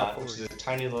Fiat, which is a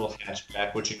tiny little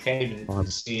hatchback, which you can't even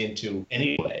see into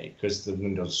anyway because the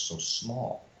windows are so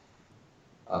small.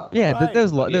 Yeah, Right.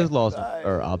 those Yeah. laws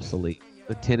are obsolete.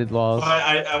 The tinted laws.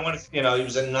 I want to, he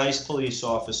was a nice police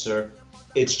officer.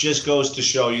 It just goes to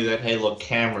show you that, hey, look,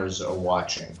 cameras are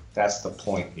watching. That's the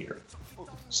point here.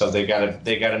 So they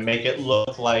gotta make it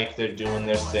look like they're doing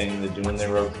their thing, they're doing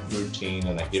their routine,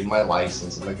 and I give my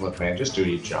license. I'm like, look, man, just do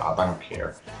your job. I don't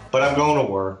care. But I'm going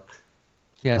to work.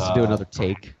 He has to do another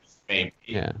take. Maybe.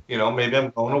 Yeah. Maybe I'm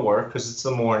going to work because it's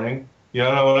the morning. You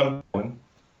don't know what I'm doing.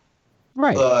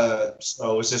 Right.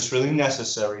 So is this really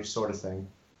necessary, sort of thing.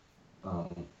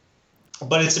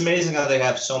 But it's amazing how they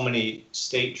have so many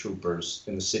state troopers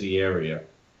in the city area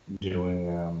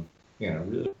doing,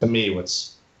 really, to me,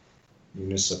 what's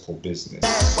municipal business.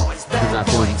 They're not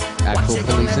doing actual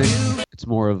policing. It's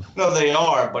more of No, they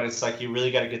are, but it's like you really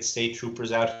got to get state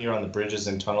troopers out here on the bridges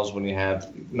and tunnels when you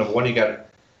have. Number one, you got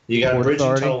Port bridge Authority.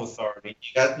 and tunnel authority.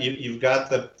 You've got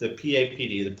the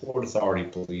PAPD, the Port Authority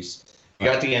Police. You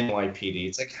got the NYPD.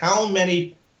 It's like, how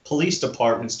many police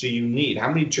departments do you need? How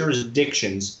many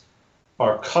jurisdictions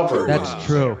are covered? That's in this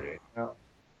true. area?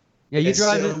 Yeah, you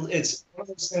drive it. It's one of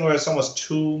those things where it's almost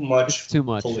too much. It's too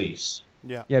much. Police.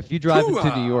 Yeah. Yeah, if you drive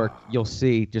into New York, you'll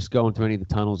see, just going through any of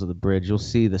the tunnels of the bridge, you'll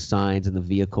see the signs and the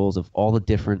vehicles of all the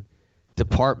different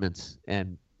departments.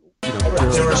 And, There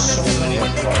are so many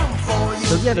departments.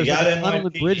 so yeah, there's You got like a tunnel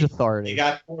and NYPD, bridge authority. You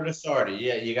got Port Authority.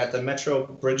 Yeah, you got the Metro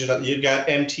Bridge. You got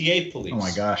MTA Police. Oh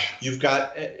my gosh. You've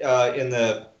got in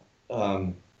the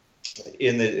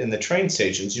train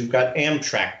stations. You've got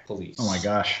Amtrak Police. Oh my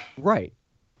gosh. Right.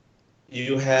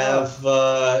 You have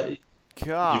God.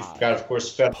 you've got, of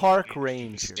course, federal Park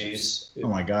rangers. agencies. Oh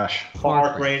my gosh.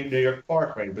 Park Ranger, New York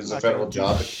Park Ranger is a Not federal gonna do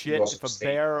job. but Shit, you also if a state-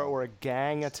 bear or a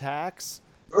gang attacks,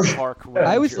 park ranger.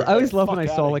 I always loved when I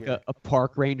Fuck saw outta like here. a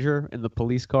park ranger in the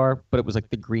police car, but it was like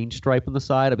the green stripe on the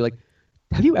side. I'd be like,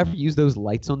 have you ever used those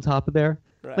lights on top of there?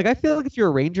 Right. Like, I feel like if you're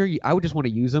a ranger, I would just want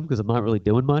to use them because I'm not really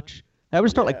doing much. I would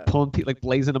start Yeah. like pulling, like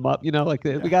blazing them up, like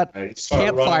we got Right, start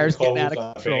running campfires getting coals out of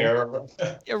on control.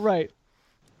 bear. Yeah, right.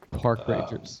 Park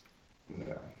rangers.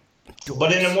 Yeah.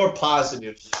 But in a more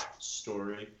positive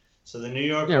story, so the New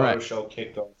York Yeah, Auto right. Show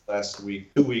kicked off last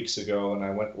week, 2 weeks ago, and I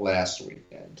went last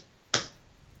weekend.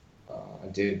 I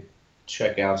did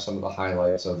check out some of the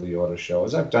highlights of the auto show,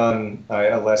 as I've done.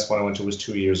 Last one I went to was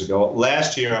 2 years ago.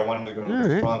 Last year I wanted to go to All the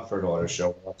right. Frankfurt Auto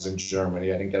Show. I was in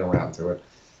Germany. I didn't get around to it.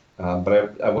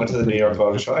 But I went to the New York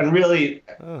Auto Show, and really,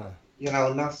 Ugh.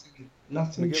 nothing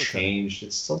Give it a changed.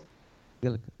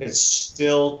 Yeah, It's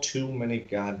still too many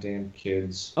goddamn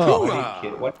kids. Oh.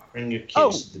 What bring your kids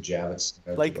Oh. to the Javits?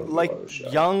 Like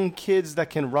young kids that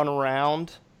can run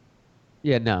around.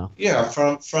 Yeah, no. Yeah,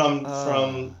 from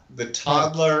the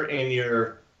toddler in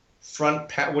your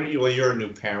front. You're a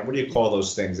new parent. What do you call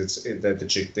those things? It's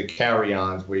the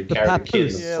carry-ons where you The carry the kid in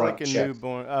papoose. the Yeah, front like a check.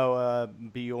 newborn. Oh,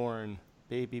 Bjorn.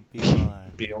 Baby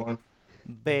Bjorn. Bjorn.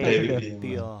 Baby Baby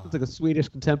Bjorn. It's like a Swedish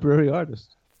contemporary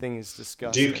artist. Thing is Do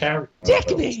disgusting. you carry?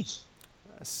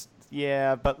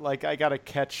 Yeah, but like I gotta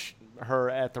catch her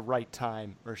at the right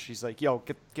time, or she's like, "Yo,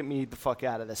 get me the fuck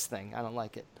out of this thing. I don't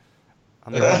like it.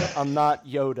 I'm not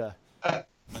Yoda."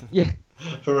 Yeah,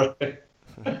 Right.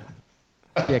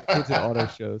 yeah, kids at auto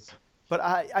shows. But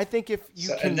I think if you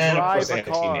So- can and then, of drive course, they a have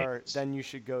car, teenagers. then you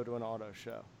should go to an auto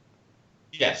show.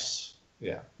 Yes.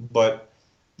 Yeah. But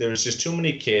there's just too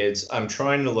many kids. I'm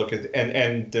trying to look at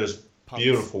and there's Punks.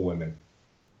 beautiful women.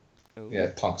 Ooh.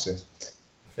 Yeah, punks.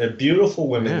 There are beautiful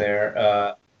women Yeah.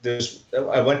 there.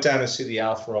 I went down to see the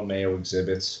Alfa Romeo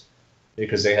exhibits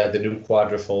because they had the new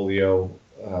Quadrifoglio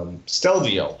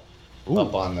Stelvio Ooh.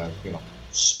 up on the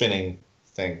spinning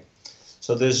thing.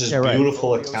 So there's this right.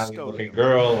 beautiful Italian-looking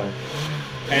girl, and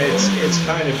it's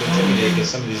kind of intimidating because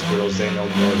some of these girls, they know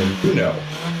more than you know.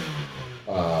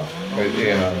 You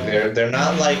know, they're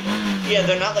not like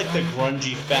the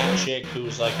grungy fat chick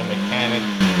who's like a mechanic.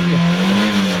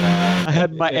 I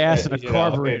had my ass in a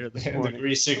carburetor this morning. In the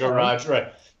greasy garage,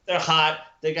 right? They're hot.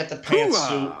 They got the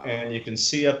pantsuit, and you can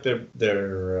see up their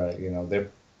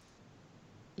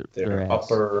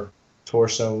upper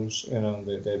torsos. You know,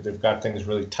 they've got things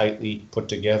really tightly put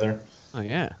together. Oh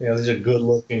yeah. You know, these are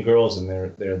good-looking girls, and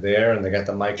they're there, and they got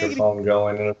the microphone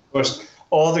going, and of course,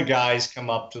 all the guys come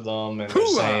up to them and they're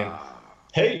saying,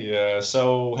 "Hey,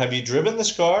 so have you driven this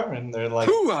car?" And they're like,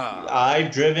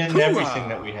 "I've driven everything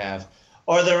that we have.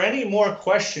 Are there any more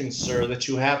questions, sir, that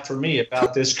you have for me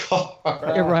about this car?"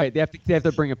 You're right. They have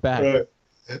to bring it back. Right.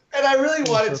 And I really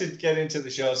wanted to get into the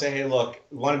show and say, "Hey, look,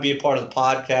 you want to be a part of the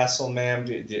Podcastle, ma'am?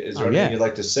 Is there anything you'd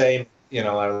like to say?" You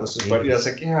know, I listen, but it's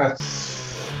like,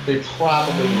 they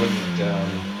probably wouldn't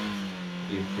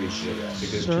be appreciative of that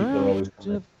because people are always do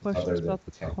you have questions about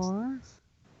the car?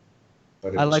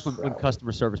 But I like when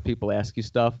customer service people ask you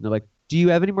stuff and they're like, "Do you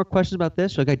have any more questions about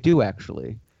this?" You're like, "I do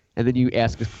actually." And then you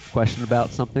ask a question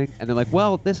about something and they're like,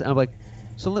 "Well, this," and I'm like,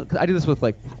 "So I do this with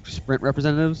like Sprint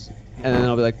representatives," and then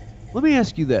I'll be like, "Let me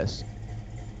ask you this.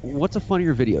 What's a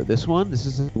funnier video? This one? This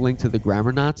is a link to the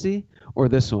Grammar Nazi, or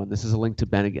this one? This is a link to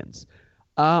Bennigan's."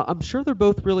 I'm sure they're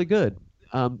both really good.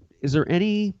 Is there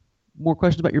any more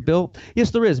questions about your bill?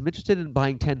 Yes, there is. I'm interested in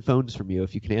buying 10 phones from you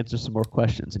if you can answer some more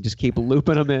questions and just keep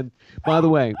looping them in. By the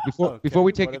way, before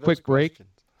we take a quick break,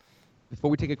 if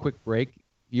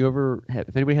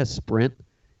anybody has Sprint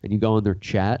and you go in their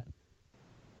chat,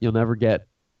 you'll never get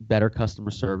better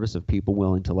customer service of people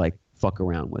willing to like fuck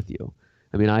around with you.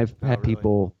 I mean, I've had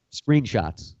people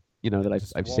screenshots,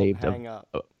 that I've saved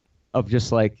of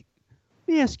just like,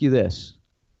 let me ask you this.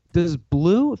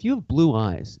 If you have blue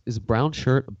eyes, is a brown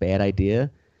shirt a bad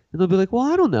idea? And they'll be like, well,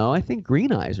 I don't know. I think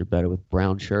green eyes are better with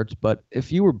brown shirts. But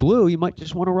if you were blue, you might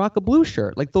just want to rock a blue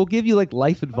shirt. Like, they'll give you, like,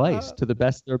 life advice to the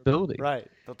best of their ability. Right.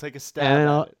 They'll take a stab at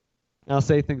it. I'll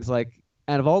say things like,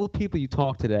 out of all the people you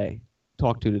talk to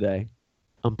today,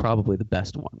 I'm probably the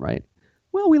best one, right?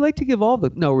 Well, we like to give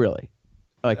no, really.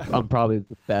 Like, I'm probably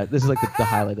the best. This is, like, the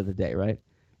highlight of the day, right?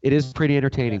 It is pretty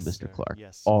entertaining, Yes, Mr. sir. Clark.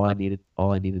 Yes. All I needed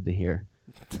to hear.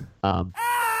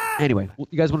 Anyway,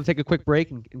 you guys want to take a quick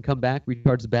break and come back,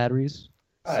 recharge the batteries,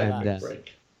 and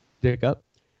dig up?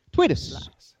 Tweet us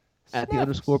at the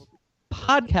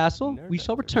 _Podcastle. We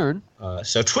shall return.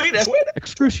 So tweet us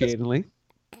excruciatingly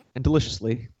and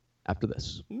deliciously after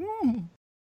this.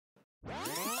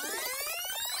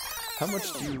 How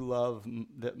much do you love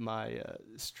that my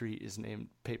street is named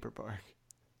Paper Bark?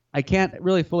 I can't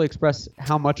really fully express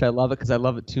how much I love it because I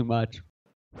love it too much.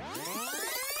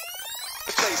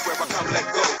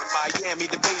 Miami,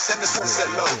 the bass and the sunset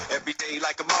low. Every day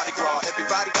like a Mardi Gras.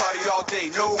 Everybody party all day.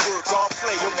 No work, all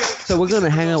play, okay? So we're going to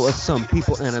hang out with some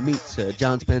people and I meet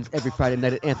John spends every Friday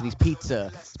night at Anthony's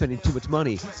Pizza, spending too much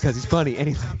money because he's funny.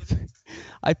 Anyway,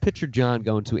 I pictured John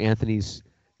going to Anthony's,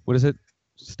 what is it?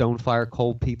 Stonefire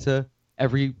Cold Pizza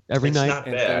every night. Not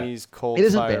bad. Anthony's Cold It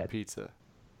isn't Fire bad. Pizza.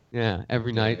 Yeah,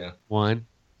 every night. Yeah. Wine.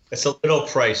 It's a little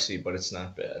pricey, but it's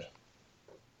not bad.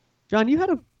 John, you had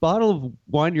a bottle of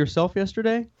wine yourself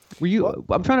yesterday? Were you?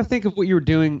 What? I'm trying to think of what you were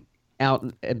doing out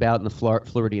and about in the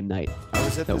Floridian night. I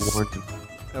was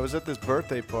at this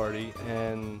birthday party,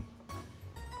 and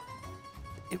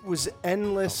it was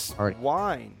endless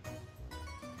wine.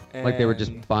 Like they were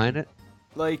just buying it?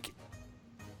 Like,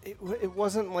 it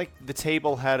wasn't like the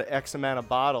table had X amount of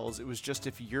bottles. It was just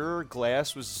if your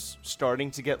glass was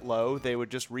starting to get low, they would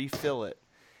just refill it.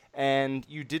 And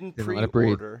you didn't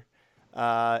pre-order.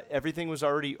 Everything was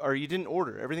already, or you didn't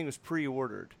order. Everything was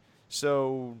pre-ordered.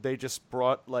 So they just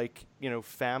brought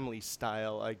family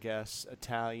style, I guess,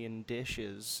 Italian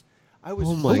dishes. I was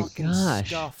fucking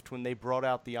stuffed when they brought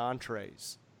out the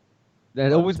entrees.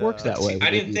 That always works that way. I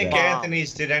didn't think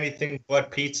Anthony's did anything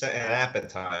but pizza and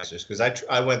appetizers because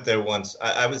I went there once.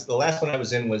 The last one I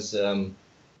was in was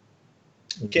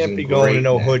Can't be going to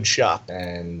no hood shop.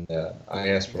 And I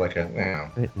asked for like a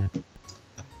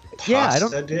Yeah,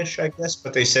 pasta dish, I guess,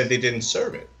 but they said they didn't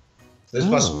serve it. This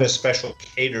must have been a special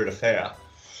catered affair.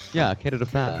 Yeah, catered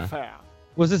affair.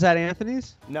 Was this at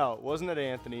Anthony's? No, it wasn't at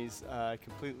Anthony's. I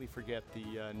completely forget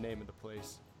the name of the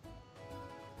place.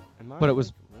 But it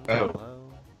was. Low?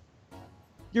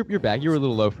 You're back. You were a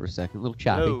little low for a second, a little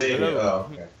choppy. Low.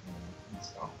 Okay.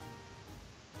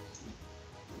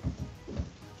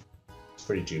 It's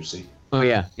pretty juicy. Oh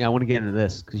yeah, I want to get into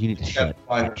this because you need to shit.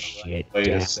 One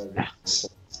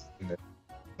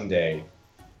day.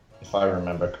 if I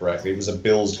remember correctly. It was a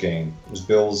Bills game. It was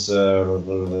Bills.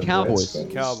 Cowboys.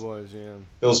 Redskins. Cowboys, yeah.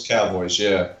 Bills Cowboys,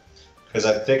 yeah. Because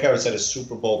I think I was at a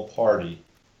Super Bowl party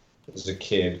as a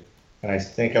kid, and I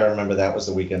think I remember that was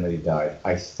the weekend that he died.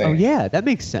 I think. Oh yeah, that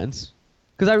makes sense.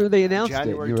 Because they announced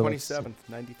January it. 27th,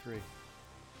 93.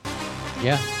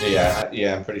 Yeah.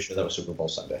 I'm pretty sure that was Super Bowl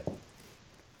Sunday.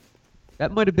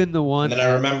 That might have been the one. And then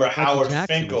I remember Michael Howard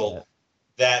Jackson was Finkel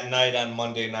that night on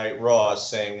Monday Night Raw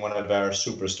saying one of our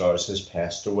superstars has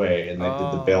passed away, and they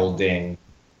did the bell ding.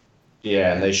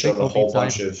 Yeah, and they showed a whole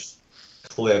bunch of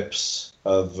clips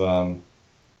of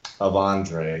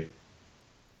Andre,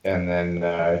 and then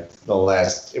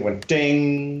it went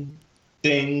ding,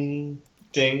 ding,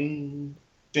 ding,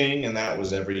 ding, and that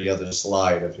was every other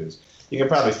slide of his. You can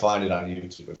probably find it on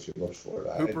YouTube if you look for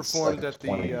it. Who performed at the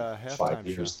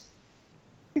halftime show?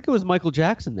 I think it was Michael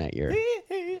Jackson that year.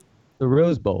 The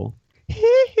Rose Bowl.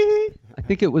 I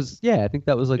think it was. Yeah, I think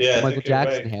that was like the Michael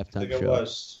Jackson halftime show. It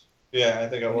was. Yeah, I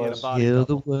think it was. Heal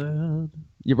the world.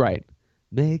 You're right.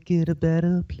 Make it a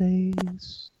better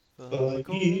place. For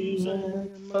you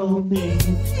and for me.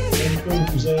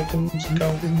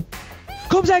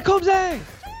 Kumse!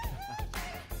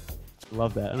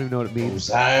 Love that. I don't even know what it means.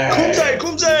 Kumse!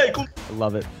 I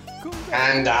love it.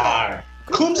 Andar!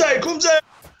 Kumse!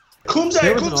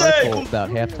 There was an article about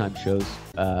halftime shows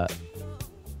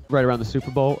right around the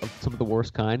Super Bowl of some of the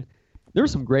worst kind. There were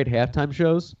some great halftime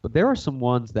shows, but there are some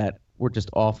ones that were just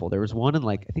awful. There was one in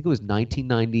I think it was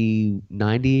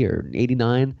 1990 or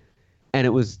 89, and it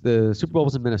was the Super Bowl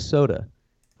was in Minnesota.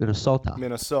 And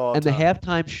the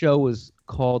halftime show was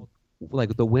called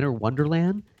the Winter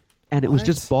Wonderland, and it was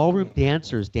just ballroom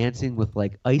dancers dancing with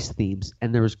ice themes,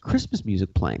 and there was Christmas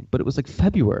music playing, but it was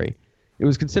February. It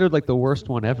was considered the worst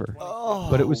one ever.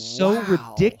 But it was so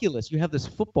ridiculous. You have this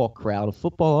football crowd, a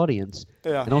football audience,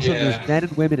 and also there's men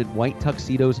and women in white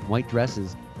tuxedos and white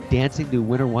dresses dancing to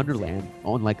Winter Wonderland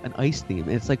on an ice theme.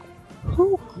 And it's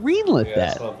who greenlit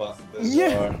that? All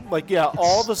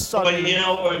of a sudden. But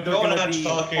we're going on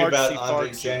talking about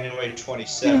on January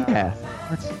 27th. Yeah.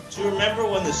 Do you remember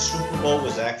when the Super Bowl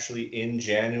was actually in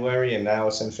January and now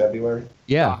it's in February?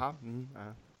 Yeah. Uh-huh.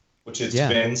 Which it's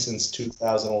been since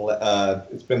 2011.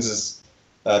 It's been since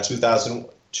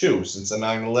 2002, since the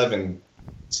 9/11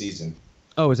 season.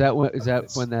 Oh, is that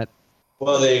when that?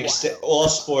 Well, all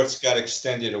sports got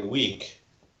extended a week,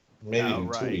 maybe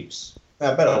even 2 weeks.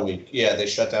 About a week. Yeah, they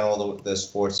shut down all the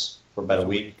sports for about a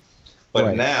week.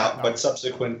 But but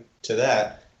subsequent to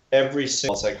that, every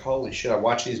single it's holy shit! I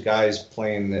watch these guys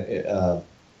playing, at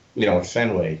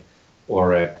Fenway,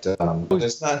 or at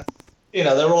it's not.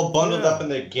 They're all bundled up in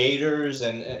their gaiters,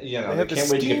 and they can't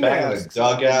wait to get back in the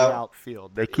dugout.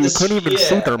 They couldn't even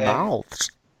shoot their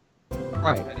mouths.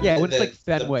 Right. Yeah, when it's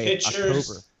Fenway,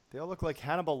 October. They all look like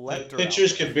Hannibal Lecter. The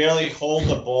pitchers could barely hold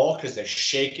the ball because they're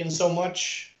shaking so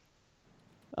much.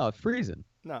 Oh, it's freezing.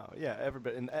 No, yeah,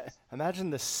 everybody. And imagine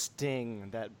the sting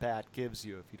that bat gives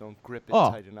you if you don't grip it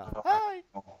tight enough. Hi.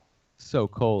 So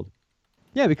cold.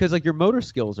 Yeah, because your motor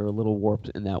skills are a little warped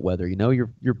in that weather.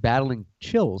 You're battling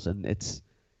chills, and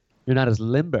you're not as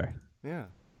limber. Yeah.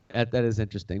 That is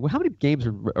interesting. Well, how many games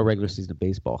are a regular season of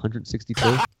baseball?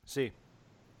 162. See.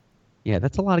 Yeah,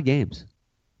 that's a lot of games.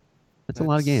 That's a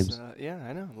lot of games. Yeah,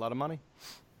 I know. A lot of money.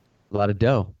 A lot of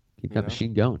dough. Keep that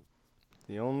machine going.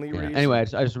 The only reason. Anyway, I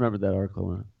just remembered that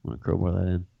article. I want to crowbar that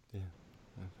in.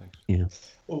 Thanks. Yeah.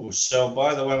 Oh, so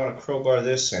by the way, I want to crowbar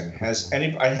this in.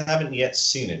 I haven't yet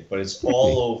seen it, but it's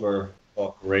all over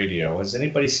talk radio. Has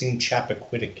anybody seen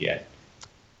Chappaquiddick yet?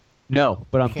 No,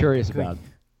 but I'm curious about it.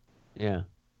 Yeah.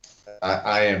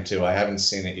 I am too. I haven't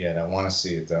seen it yet. I want to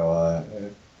see it though.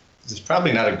 There's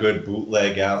probably not a good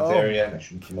bootleg out there yet. I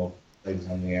shouldn't promote things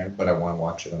on the air, but I want to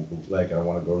watch it on bootleg. I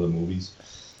want to go to the movies.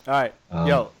 All right,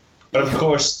 But of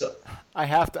course, I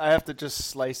have to just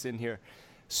slice in here.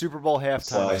 Super Bowl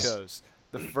halftime shows.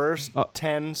 The first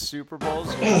 10 Super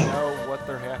Bowls, you know what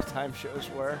their halftime shows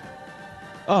were?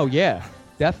 Oh, yeah,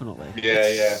 definitely.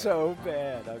 Yeah. So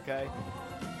bad, okay?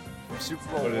 Super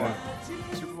Bowl 1.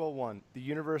 Super Bowl 1. The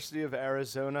University of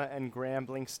Arizona and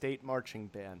Grambling State Marching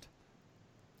Band.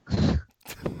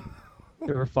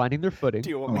 They were finding their footing. Do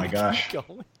you want me to keep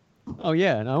going? Oh,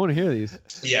 yeah, and I want to hear these.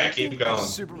 Yeah, keep going.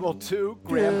 Super Bowl 2,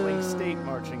 Grambling State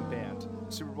Marching Band.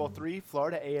 Super Bowl 3,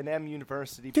 Florida A&M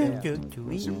University Band.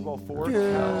 Super Bowl 4,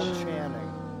 Carol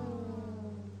Channing.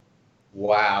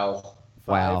 Wow.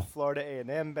 5, Florida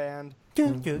A&M Band.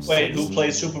 Wait, who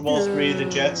played Super Bowl 3? The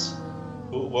Jets?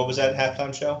 What was that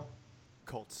halftime show?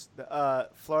 Colts.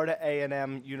 Florida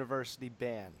A&M University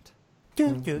Band.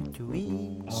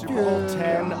 Super Bowl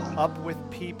 10, Up With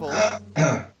People.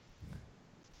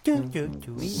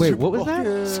 Wait, what was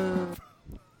that?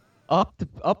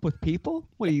 Up with people?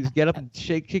 What, do you just get up and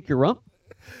shake your rump?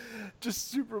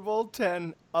 Just Super Bowl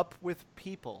 10, Up with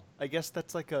People. I guess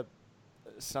that's like a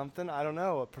something, I don't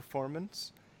know, a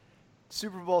performance.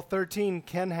 Super Bowl 13,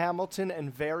 Ken Hamilton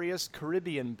and various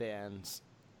Caribbean bands.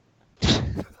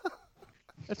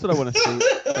 That's what I want to see.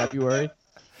 February.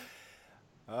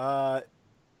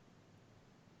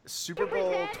 Super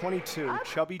Bowl 22,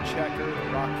 Chubby Checker, the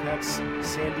Rockettes,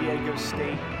 San Diego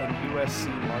State, and USC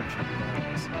marching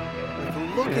bands. Like,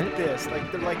 look at this. Like,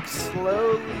 they're like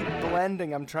slowly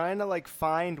blending. I'm trying to like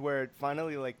find where it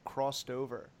finally like crossed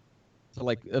over. So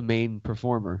like a main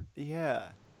performer. Yeah.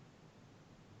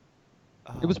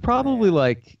 It was probably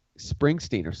like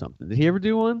Springsteen or something. Did he ever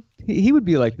do one? He would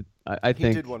be like, I think.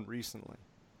 He did one recently.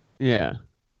 Yeah.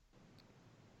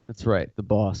 That's right. The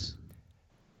boss.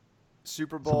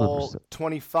 Super Bowl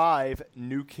 25,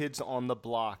 New Kids on the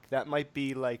Block. That might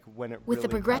be like when it really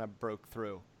kind of broke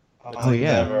through. I'll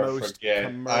yeah. never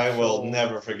forget. I will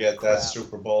never forget that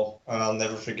Super Bowl. I'll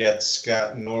never forget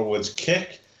Scott Norwood's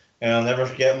kick, and I'll never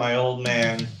forget my old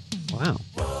man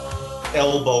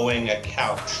elbowing a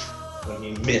couch when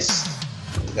he missed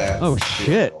that. Oh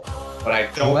shit! But I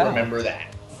don't remember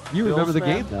that. You remember the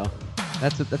game though?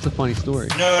 That's a funny story.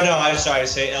 No, I'm sorry. I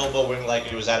say elbowing like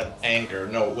it was out of anger.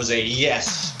 No, it was a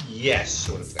yes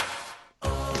sort of thing.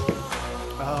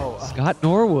 Scott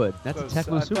Norwood. That's a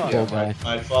Tecmo Super Bowl guy.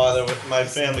 My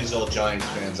family's all Giants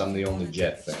fans. I'm the only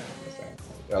Jet fan in the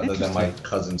family, other than my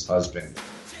cousin's husband,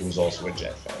 who was also a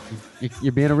Jet fan.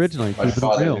 You're being original. You're keeping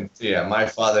it real. My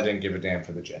father didn't give a damn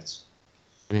for the Jets.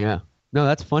 Yeah. No,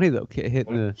 that's funny though.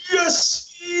 Hitting the. Yes,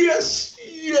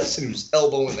 and he was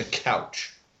elbowing the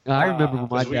couch. I remember when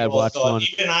my dad watched one.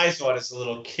 Even I thought as a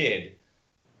little kid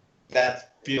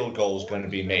that field goal was going to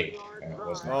be made, and it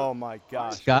wasn't. Oh my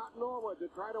gosh! Scott Norwood to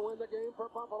try to win the game for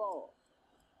Buffalo.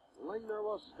 Lingner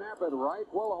will snap it right.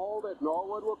 Will hold it.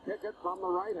 Norwood will kick it from the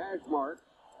right hash mark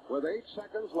with 8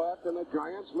 seconds left, and the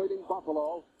Giants leading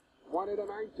Buffalo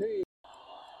 20-19.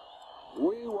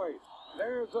 We wait.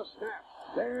 There's a snap.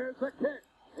 There's a kick.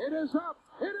 It is up.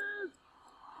 It is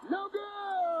no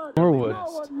good. Norwood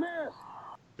missed.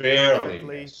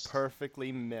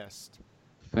 Perfectly missed.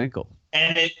 Finkel.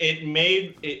 And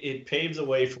it paved the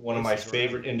way for one of my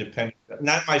favorite one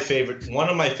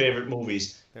of my favorite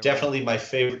movies, definitely my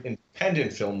favorite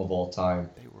independent film of all time,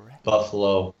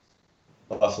 Buffalo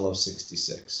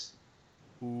 66.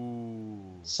 Ooh.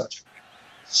 Such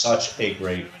a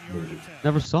great movie.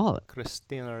 Never saw it.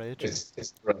 Christina Ricci.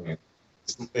 It's brilliant.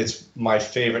 It's my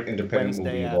favorite independent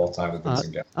movie of all time. Oh,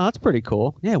 that's pretty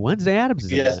cool. Yeah, Wednesday Addams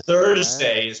is in it.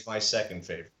 Thursday is my second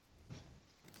favorite.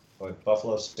 But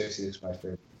Buffalo 66 is my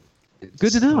favorite.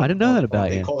 Good to know. I didn't know that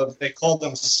about you. They called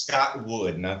them Scott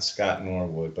Wood, not Scott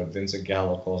Norwood, but Vincent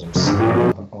Gallo calls him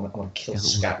Scott. I want to kill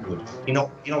Scott Wood. You know,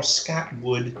 Scott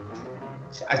Wood,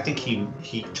 I think he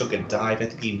took a dive. I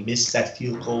think he missed that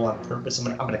field goal on purpose.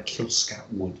 I'm gonna kill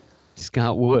Scott Wood.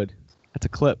 Scott Wood. That's a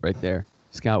clip right there.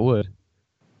 Scott Wood.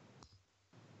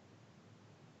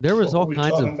 There was all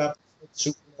kinds of.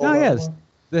 Oh yes,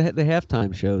 the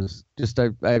halftime shows. Just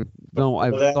I thought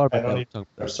about that.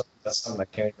 That's something I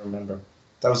can't even remember.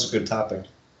 That was a good topic.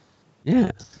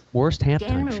 Yeah, worst halftime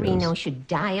Dan Marino shows. should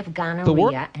die of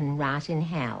gonorrhea and rot in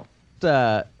hell.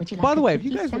 By the way, have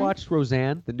you guys watched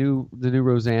Roseanne, the new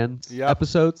Roseanne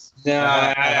episodes? No,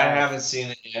 I haven't seen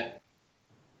it yet.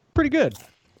 Pretty good.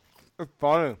 It's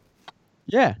funny.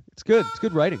 Yeah, it's good. It's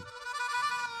good writing.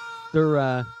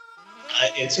 They're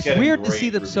it's weird to see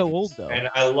them so old, though. And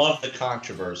I love the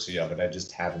controversy of it. I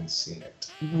just haven't seen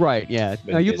it. Right, yeah.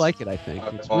 No, you'd like it, I think.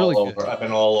 It's really good. I've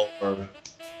been all over the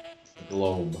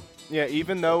globe. Yeah,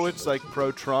 even though it's like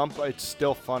pro-Trump, it's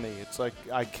still funny. It's like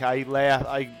I laugh.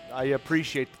 I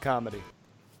appreciate the comedy.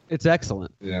 It's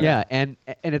excellent. Yeah, and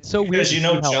it's so weird.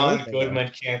 Because John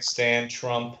Goodman can't stand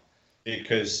Trump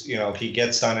because he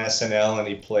gets on SNL and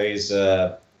he plays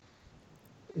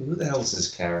who the hell is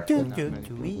this character?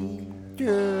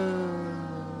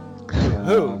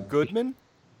 Who? Goodman?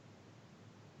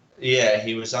 Yeah,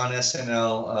 he was on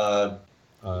SNL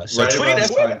right around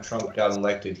the time Trump got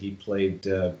elected. He played.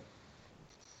 Who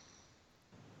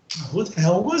the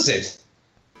hell was it?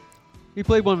 He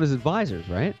played one of his advisors,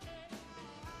 right?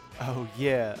 Oh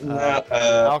yeah,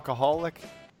 alcoholic.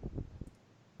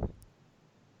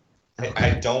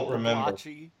 I don't remember.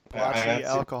 Blotchy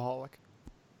alcoholic.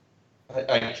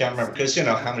 I can't remember because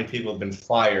how many people have been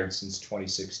fired since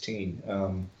 2016.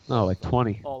 Like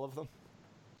 20. All of them.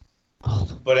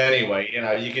 But anyway,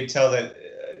 you can tell that.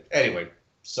 Anyway,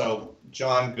 so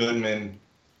John Goodman,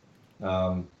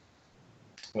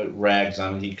 with rags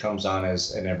on, he comes on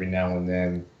and every now and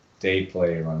then day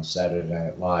player on Saturday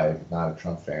Night Live, not a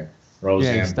Trump fan. Yeah,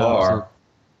 Roseanne he Barr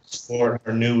sporting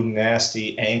her new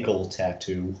nasty ankle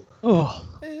tattoo. Oh,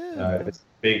 It's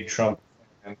a big Trump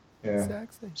fan. Yeah.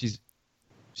 Sexy.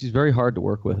 she's very hard to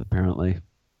work with, apparently.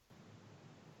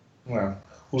 Well,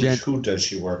 Jen- who does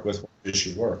she work with? Where does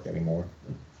she work anymore?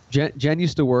 Jen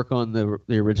used to work on the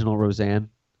original Roseanne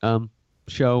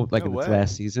show, like No in its way.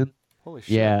 last season. Holy shit.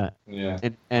 Yeah, Yeah.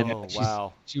 and Oh,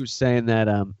 wow. she was saying that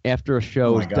after a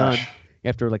show Oh my is done, gosh.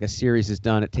 after like a series is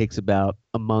done, it takes about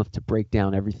a month to break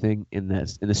down everything in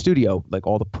the studio, like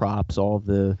all the props, all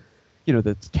the,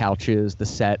 the couches, the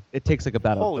set. It takes like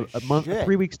about Holy a month, shit.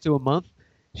 3 weeks to a month.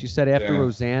 She said after Yeah.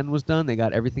 Roseanne was done, they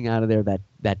got everything out of there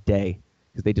that day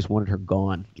because they just wanted her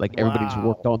gone. Like everybody's Wow.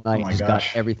 worked all night, Oh my and just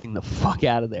gosh. got everything the fuck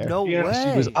out of there. No Yeah, way.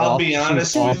 She was I'll awful- be she was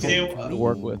honest with awful you. to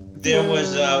work with. There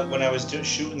was when I was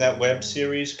shooting that web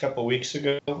series a couple weeks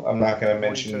ago. I'm not going to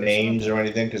mention names or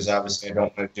anything because obviously I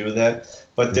don't want to do that.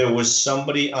 But there was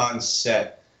somebody on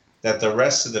set that the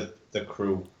rest of the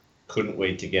crew couldn't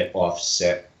wait to get off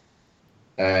set,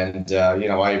 and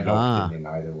I have no opinion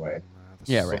either way.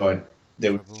 Yeah, right. But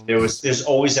there's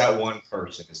always that one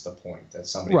person is the point that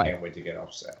somebody Right. can't wait to get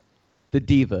off set. The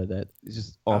diva that is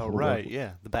just awful. Oh, to work right, with.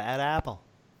 yeah. The bad apple.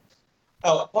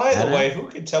 Oh, by the Hello? way, who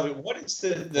can tell me what is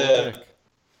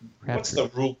what's the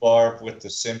rhubarb with the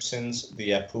Simpsons,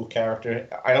 the Pooh character?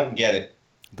 I don't get it.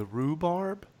 The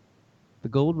rhubarb? The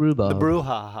gold rhubarb. The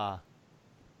brouhaha.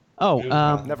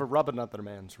 Oh, Never rub another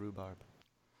man's rhubarb.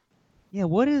 yeah.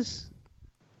 What is?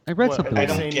 I read something. I like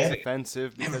don't that. saying get he's it.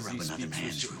 offensive because he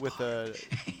speaks with a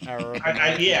Arab.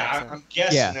 I'm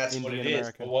guessing Yeah. that's what it Indian is.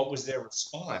 American. But what was their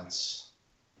response?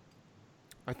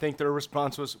 I think their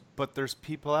response was, "But there's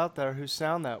people out there who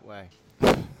sound that way."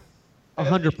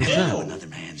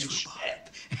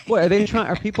 100%. What are they trying?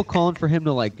 Are people calling for him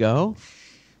to like go?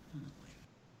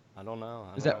 I don't know.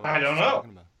 Is that- I don't know.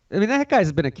 I mean, that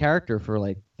guy's been a character for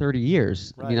like 30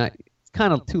 years. I mean, Right. it's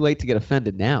kind of too late to get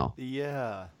offended now.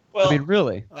 Yeah. Well, I mean,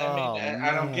 really.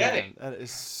 I don't get it. That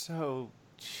is so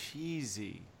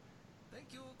cheesy.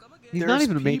 He's There's not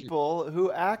even a major. people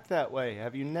who act that way.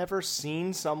 Have you never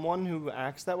seen someone who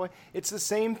acts that way? It's the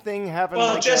same thing having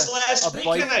Well, like just a last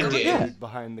weekend biker I did. dude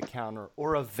behind the counter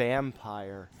or a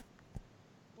vampire.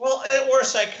 Well, or a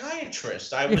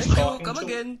psychiatrist. I was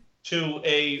talking to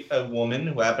a woman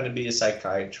who happened to be a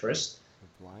psychiatrist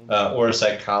or a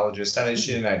psychologist. I mean,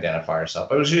 she didn't identify herself.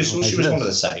 But she was one of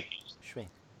the psychics.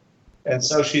 And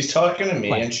so she's talking to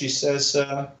me, and she says,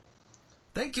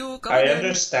 "Thank you. I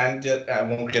understand that I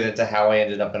won't get into how I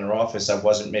ended up in her office. I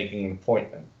wasn't making an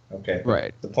appointment. Okay.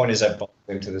 Right. The point is, I bumped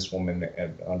into this woman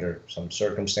under some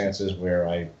circumstances where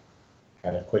I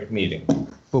had a quick meeting.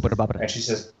 And she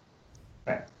says,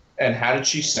 and how did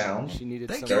she sound? She needed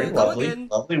Thank Very you.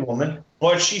 lovely woman.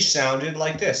 But she sounded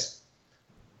like this.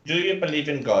 Do you believe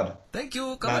in God? Thank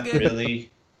you. Not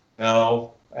really.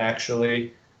 No,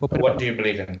 actually. What do you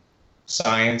believe in?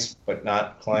 Science, but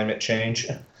not climate change.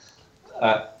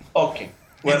 Okay.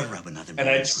 Well, and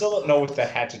I still don't know what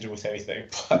that had to do with anything.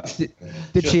 But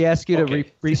Did she ask you to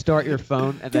okay. restart your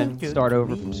phone and then start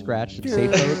over from scratch and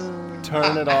save those?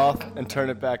 Turn it off and turn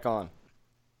it back on.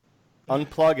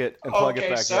 Unplug it and plug it Okay,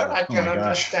 back sir, in. I can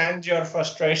understand your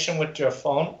frustration with your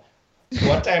phone.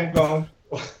 What I'm going...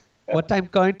 What I'm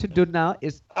going to do now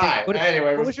is. Hi,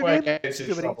 anyway, what was your before I name? get into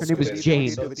trouble Her name was with this,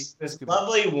 Jane. so this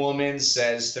lovely woman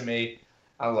says to me,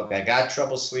 oh, look, I got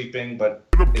trouble sleeping, but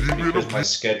it's because my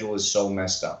schedule is so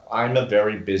messed up. I'm a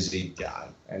very busy guy.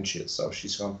 And she's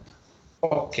going,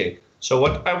 okay, so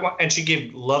what I want, and she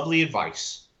gave lovely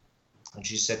advice. And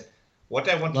she said, what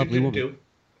I want Lovely you to woman. do,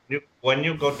 when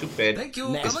you go to bed, Thank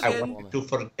you. is Come I again. want you to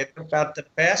forget about the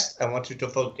past. I want you to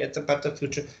forget about the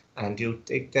future, and you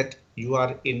think that you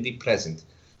are in the present.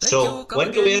 Thank So you. Come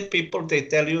when you again. hear people, they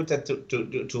tell you that to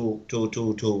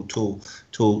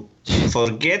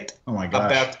forget Oh my gosh.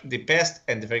 about the past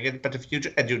and forget about the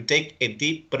future, and you take a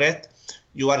deep breath.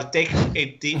 You are taking a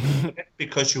deep breath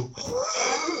because you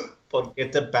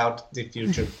forget about the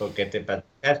future, forget about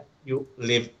the past. You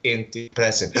live in the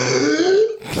present.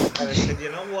 And I said,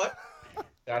 you know what?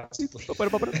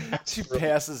 She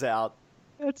passes out.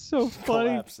 That's so funny.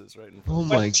 Collapses right in front. Oh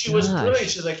my But she was gosh. brilliant.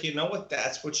 She's like, you know what?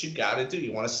 That's what you got to do.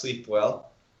 You want to sleep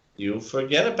well. You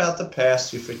forget about the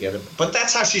past. You forget it. But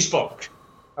that's how she spoke.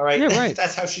 All right. Yeah, right.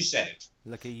 That's how she said it.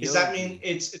 Like a Does that yogi. mean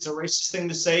it's a racist thing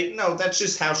to say? No, that's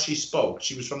just how she spoke.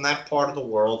 She was from that part of the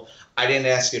world. I didn't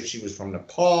ask if she was from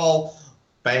Nepal,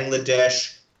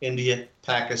 Bangladesh, India,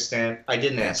 Pakistan. I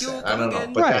didn't ask that. I don't know.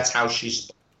 But Right. that's how she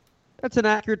spoke. That's an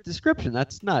accurate description.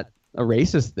 That's not a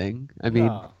racist thing. I mean,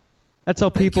 No. That's how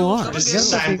people are. It's the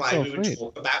same way we would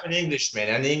talk about an Englishman.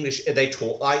 And English, they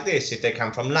talk like this if they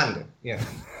come from London. Yeah.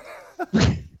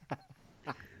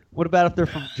 What about if they're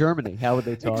from Germany? How would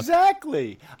they talk?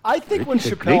 Exactly. I think when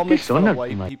Chappelle makes fun of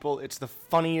white people, it's the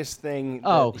funniest thing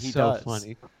that he does.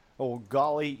 Funny. Oh,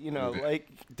 golly, like,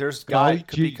 there's Golly guys,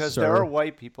 gee, because sir. there are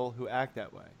white people who act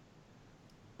that way.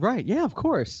 Right, yeah, of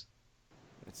course.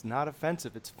 It's not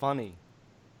offensive. It's funny.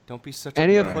 Don't be such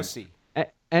a pussy.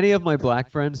 Any of my black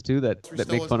friends, too, that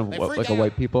make fun of like a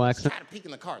white people accent? Trying to peek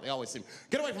in the car. They always seem,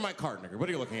 get away from my car, nigger. What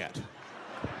are you looking at?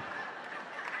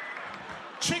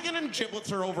 Chicken and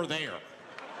giblets are over there.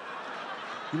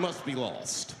 You must be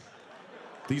lost.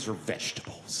 These are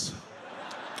vegetables.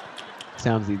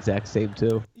 Sounds the exact same,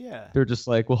 too. Yeah. They're just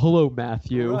like, well, hello,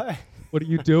 Matthew. Right. What are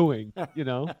you doing? Well,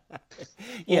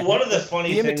 one of the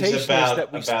funny things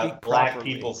about black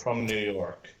properly. people from New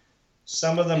York,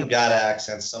 some of them got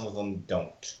accents, some of them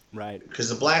don't. Right. Because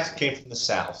the blacks came from the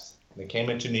South. They came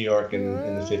into New York in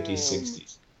the 50s,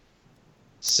 60s.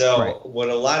 So what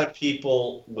a lot of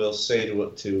people will say to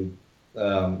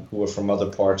who are from other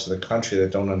parts of the country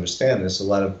that don't understand this, a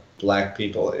lot of black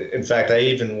people, in fact, I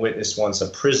even witnessed once a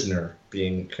prisoner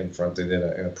being confronted in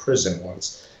a prison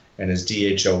once, and his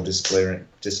DHO,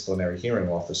 disciplinary hearing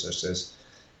officer, says,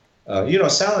 you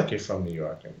don't sound like you're from New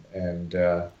York. And he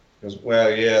goes, well,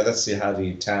 yeah, that's how the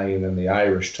Italian and the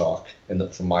Irish talk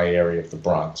from my area of the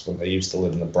Bronx, when they used to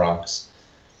live in the Bronx.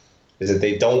 Is that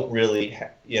they don't really,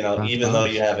 even though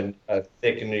you have a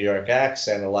thick New York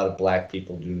accent, a lot of black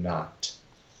people do not.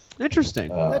 Interesting.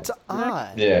 That's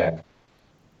odd. Yeah.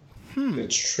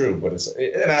 It's true, but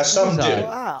some do.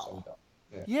 Wow.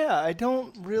 Yeah, I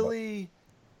don't really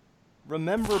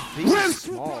remember Biggie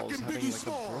Smalls having like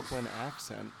a Brooklyn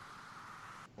accent.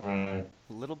 A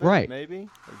little bit, maybe?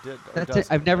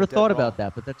 I've never thought about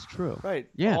that, but that's true. Right.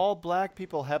 Yeah. All black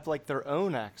people have like their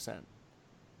own accent.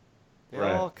 They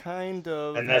all kind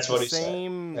of and that's have what the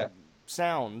same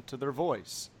sound to their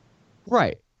voice.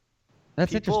 Right.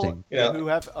 That's People interesting. who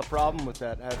have a problem with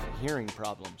that have hearing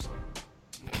problems.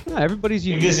 Yeah, everybody's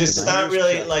unique. Because it's not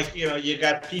really like, you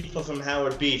got people from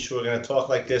Howard Beach who are going to talk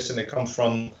like this, and they come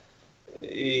from,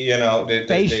 they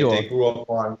grew up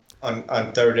on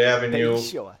 3rd Avenue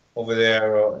over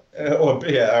there. Or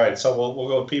yeah, all right, so we'll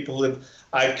go people who live,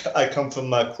 I come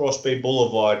from Cross Bay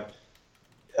Boulevard.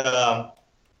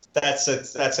 That's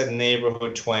a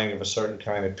neighborhood twang of a certain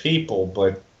kind of people,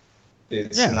 but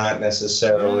it's not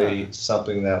necessarily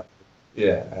something that,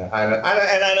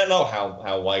 I don't know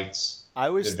how whites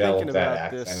develop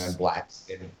that accent and blacks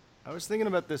didn't. I was thinking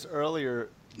about this earlier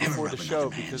before the show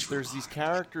because there's these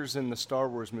characters in the Star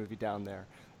Wars movie down there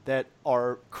that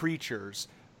are creatures,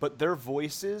 but their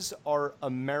voices are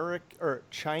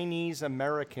Chinese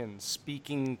Americans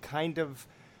speaking kind of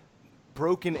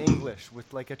broken English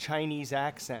with like a Chinese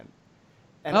accent.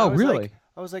 And I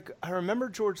was like, I remember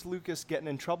George Lucas getting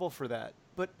in trouble for that,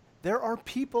 but there are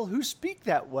people who speak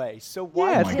that way, so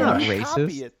why can't you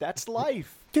copy it? That's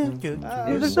life.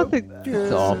 There's nothing.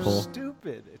 It's awful.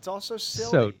 Stupid. It's also silly.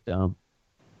 So dumb.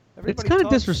 It's kind of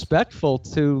disrespectful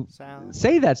to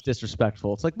say that's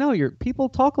disrespectful. It's like, no, people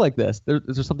talk like this.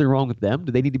 Is there something wrong with them?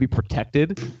 Do they need to be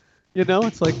protected?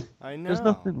 It's like there's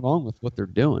nothing wrong with what they're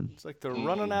doing. It's like they're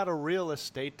running out of real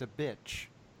estate to bitch.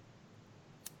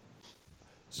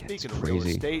 Speaking of real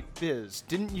estate, Biz,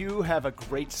 didn't you have a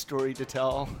great story to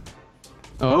tell?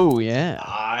 Oh, yeah.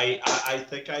 I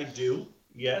think I do.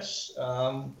 Yes.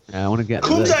 I want to get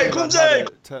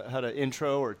how to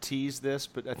intro or tease this,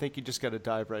 but I think you just got to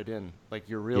dive right in, like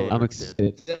you're real. I'm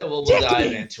excited. We'll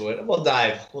dive into it. We'll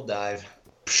dive.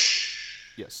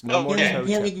 Yes. No more toe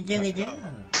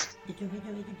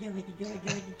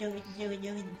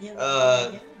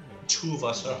Two of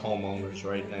us are homeowners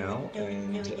right now,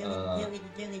 and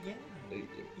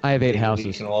I have 8 houses.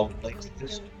 We can all relate to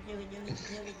this.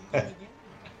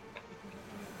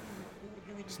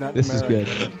 This is good.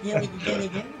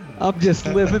 I'm just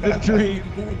living the dream.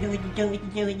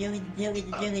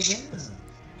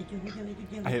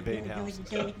 I have 8 houses.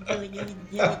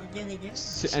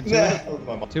 And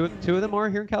two of them are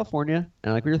here in California,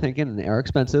 and like we were thinking, and they are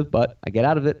expensive, but I get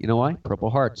out of it. You know why? Purple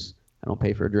Hearts. I don't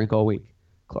pay for a drink all week.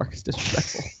 Clark is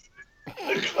disrespectful.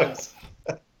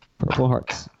 Purple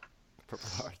Hearts. Purple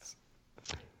Hearts.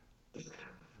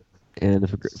 And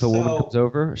if a woman comes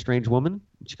over, a strange woman,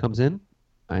 she comes in,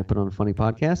 I put on a funny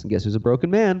podcast, and guess who's a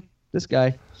broken man? This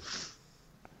guy.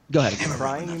 Go ahead.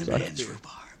 Crying in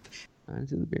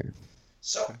the beer.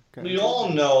 So we all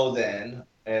know then,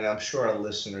 and I'm sure our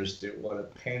listeners do, what a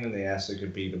pain in the ass it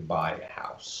could be to buy a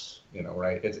house.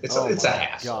 Right? It's a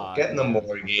hassle. God. Getting the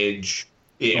mortgage.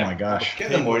 Yeah. Oh my gosh.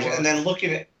 Getting the mortgage and then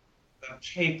looking at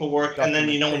paperwork, and then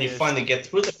when you finally get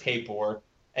through the paperwork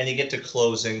and you get to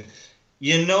closing,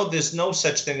 there's no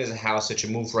such thing as a house that you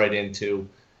move right into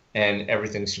and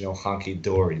everything's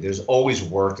honky-dory. There's always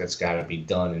work that's got to be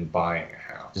done in buying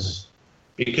a house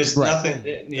because nothing,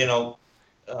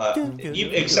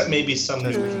 except maybe some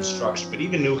new construction, but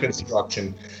even new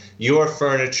construction, your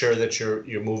furniture that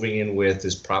you're moving in with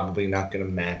is probably not going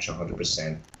to match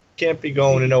 100%. Can't be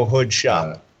going to no hood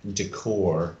shop.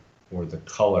 Decor or the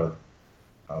color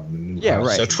of the new Yeah, house.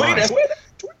 right. So tweet us.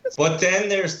 But then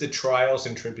there's the trials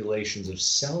and tribulations of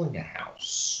selling a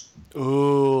house.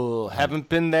 Ooh, haven't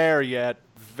been there yet.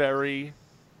 Very.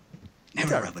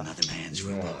 Never rub another man's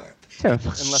rhubarb.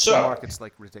 Unless the market's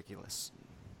like ridiculous.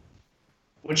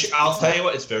 Which I'll tell you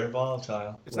what, it's very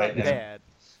volatile. It's not bad.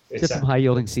 Get some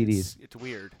high-yielding CDs. It's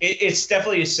weird. It's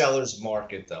definitely a seller's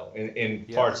market, though, in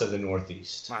parts of the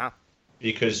Northeast.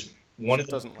 Because one of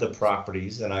the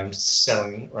properties that I'm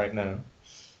selling right now,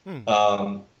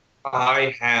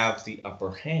 I have the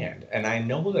upper hand. And I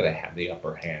know that I have the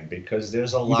upper hand because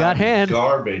there's a lot of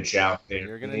garbage out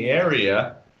there in the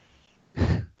area.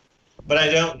 But I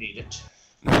don't need it.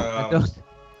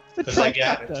 Because I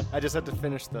got it. I just had to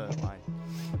finish the line.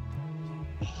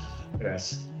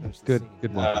 Yes. Good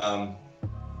one.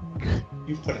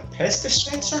 You put a pest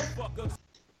dispenser?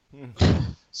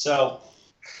 So,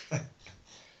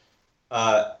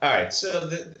 all right. So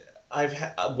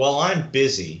while I'm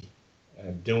busy,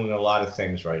 doing a lot of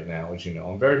things right now, as you know,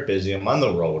 I'm very busy. I'm on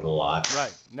the road a lot.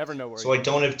 Right. Never know where. So I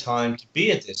don't have time to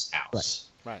be at this house.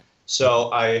 Right.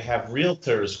 So I have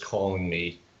realtors calling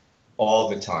me all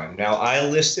the time. Now, I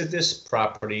listed this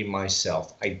property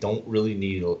myself. I don't really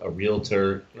need a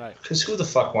realtor. Right. Because who the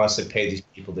fuck wants to pay these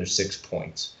people their 6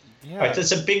 points? Yeah. Right,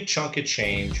 that's a big chunk of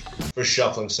change for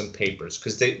shuffling some papers.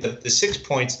 Because the 6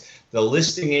 points, the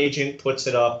listing agent puts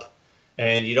it up,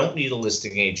 and you don't need a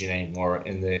listing agent anymore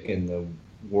in the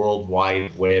World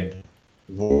Wide Web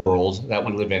world that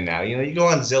we live in now. You go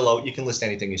on Zillow, you can list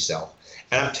anything yourself.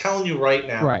 And I'm telling you right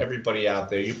now, everybody out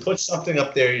there, you put something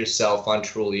up there yourself on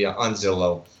Trulia, on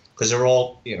Zillow, because they're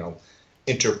all,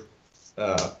 intertwined.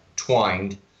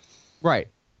 Right.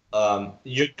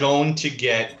 You're going to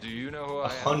get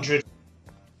 100.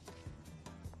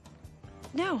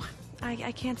 No,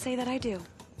 I can't say that I do.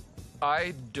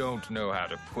 I don't know how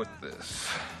to put this,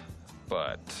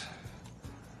 but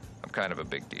I'm kind of a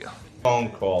big deal. Phone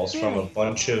calls from a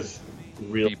bunch of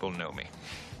real people know me.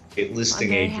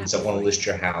 Listing agents that want to list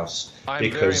your house I'm very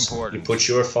because important. you put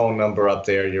your phone number up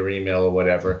there, your email or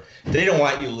whatever. They don't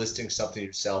want you listing something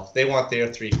yourself. They want their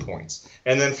 3 points.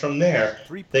 And then from there,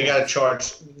 they got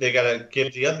to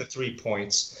give the other 3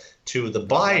 points to the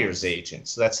buyer's agent.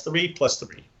 So that's 3 plus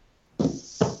 3.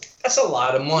 That's a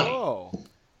lot of money. Whoa.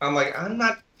 I'm like, I'm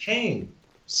not paying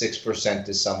 6%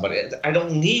 to somebody. I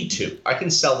don't need to. I can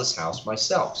sell this house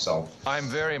myself. So I'm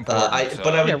very important.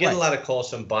 But I would get a lot of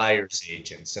calls from buyers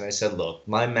agents, and I said, look,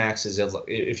 my max is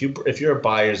if you're a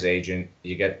buyer's agent,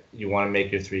 you want to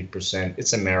make your 3%.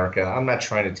 It's America. I'm not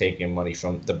trying to take your money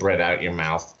from the bread out your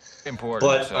mouth. Important.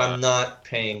 But I'm not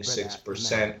paying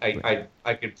 6%.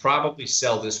 I could probably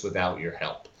sell this without your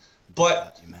help.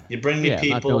 But you bring me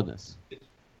people. Not doing this.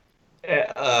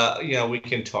 We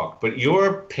can talk, but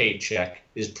your paycheck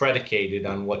is predicated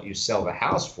on what you sell the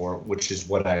house for, which is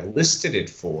what I listed it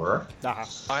for.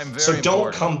 I'm very So don't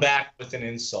important. come back with an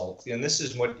insult. And this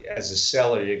is what, as a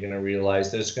seller, you're going to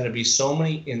realize there's going to be so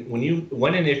many.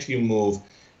 When and if you move,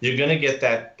 you're going to get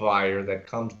that buyer that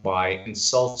comes by,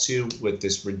 insults you with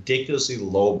this ridiculously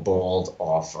low-balled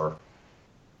offer,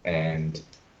 and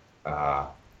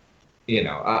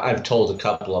I've told a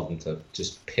couple of them to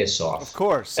just piss off. Of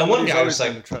course. And one guy was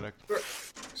going like, to try to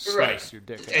slice your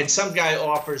dick out. and some guy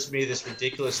offers me this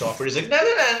ridiculous offer. He's like, no,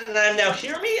 now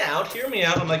hear me out.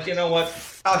 I'm like, you know what?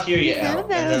 I'll hear you out,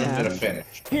 and then I'm going to finish.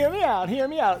 Hear me out.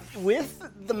 With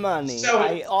the money, So-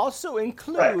 I also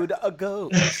include a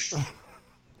goat.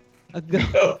 A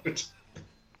goat.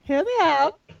 Hear me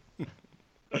out.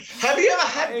 Have you ever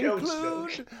had goats?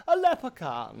 Include a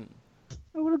leprechaun.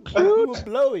 I would Who include will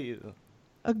blow you.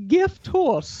 a gift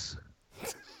horse.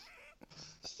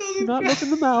 Do not look in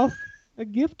the mouth. A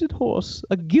gifted horse.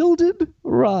 A gilded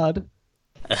rod.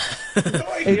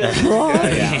 What's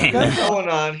going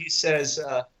on? He says,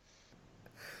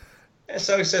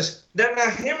 so he says, now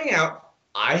hear me out.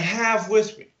 I have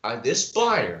with me, this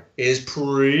buyer is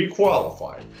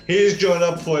pre-qualified. He's going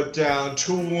to put down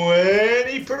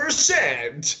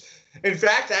 20%. In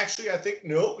fact, actually, I think,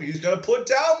 no, he's going to put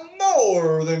down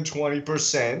more than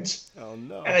 20%. Oh,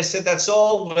 no. And I said, that's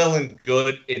all well and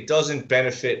good. It doesn't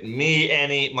benefit me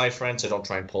any, my friend, so don't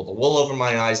try and pull the wool over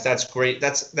my eyes. That's great.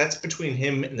 That's between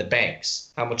him and the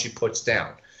banks, how much he puts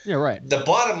down. Yeah, right. The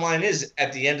bottom line is,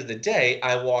 at the end of the day,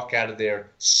 I walk out of there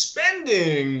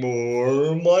spending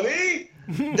more money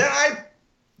than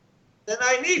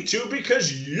I need to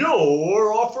because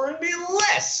you're offering me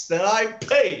less than I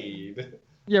paid.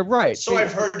 Yeah, right. So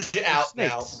I've heard you out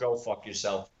now. Go fuck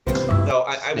yourself. No,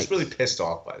 I was really pissed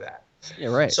off by that. Yeah,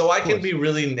 right. So I can be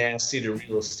really nasty to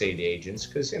real estate agents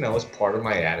because, it's part of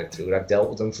my attitude. I've dealt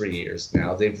with them for years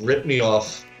now. They've ripped me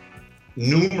off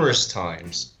numerous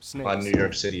times on New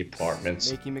York City apartments.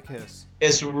 Snakey McKiss.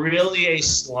 It's really a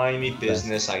slimy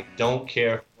business. I don't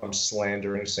care if I'm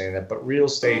slandering saying that, but real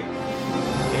estate,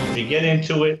 if you get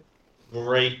into it,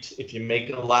 great. If you make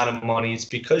a lot of money, it's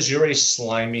because you're a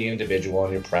slimy individual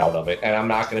and you're proud of it. And I'm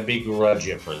not going to begrudge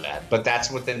you for that. But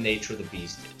that's what the nature of the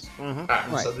beast is. Mm-hmm.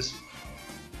 Right.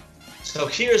 So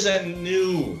here's a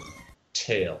new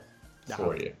tale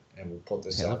for you. And we'll put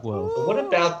this up. But what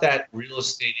about that real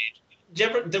estate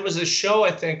agent? There was a show,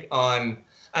 I think, on,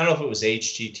 I don't know if it was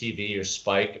HGTV or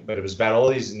Spike, but it was about all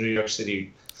these New York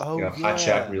City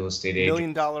hotshot real estate agents.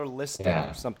 $1 million listing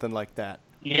or something like that.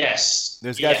 Yes.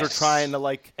 Those guys were trying to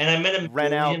and I met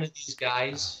rent out of these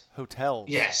guys. Hotels.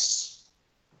 Yes.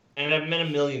 And I've met a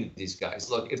million of these guys.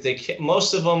 Look, if they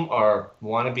most of them are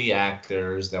wannabe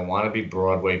actors, they want to be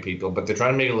Broadway people, but they're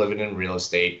trying to make a living in real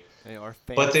estate. They are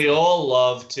famous. But they all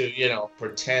love to,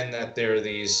 pretend that they're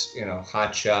these,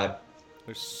 hotshot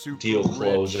deal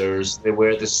closers. They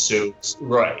wear the suits.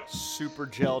 Right. Super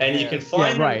gelled And hair. you can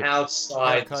find them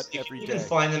outside. You can every even day.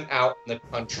 find them out in the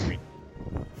country.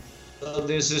 So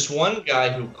there's this one guy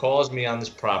who calls me on this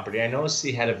property. I noticed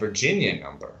he had a Virginia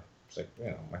number. It's like,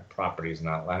 my property is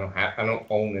not. I don't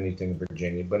own anything in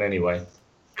Virginia. But anyway,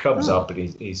 comes up and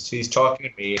he's talking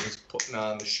to me and he's putting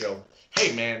on the show.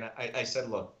 Hey man, I said,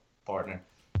 look, partner,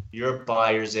 you're a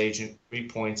buyer's agent. 3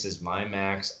 points is my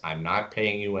max. I'm not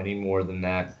paying you any more than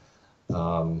that.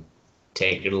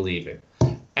 Take it or leave it.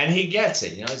 And he gets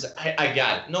it. He's like, I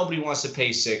got it. Nobody wants to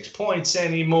pay 6 points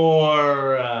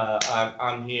anymore.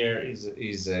 I'm here.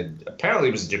 Apparently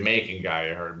he was a Jamaican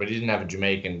guy, I heard, but he didn't have a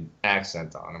Jamaican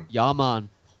accent on him. Yaman.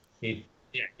 He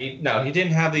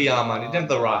didn't have the Yaman. He didn't have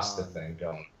the Rasta thing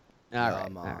going.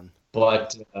 All right.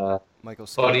 But Michael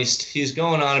Scott. he's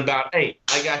going on about, hey,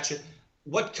 I got you.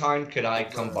 What time could I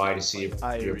come by to see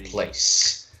your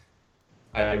place?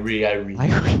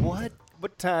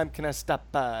 What time can I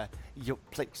stop by your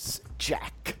place,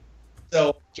 Jack?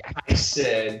 So I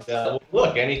said,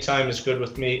 look, anytime is good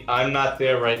with me. I'm not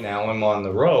there right now. I'm on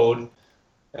the road.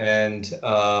 And,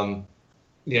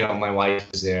 my wife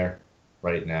is there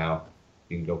right now.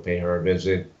 You can go pay her a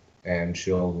visit, and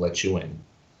she'll let you in.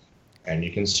 And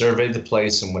you can survey the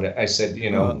place. And what I said,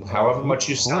 however much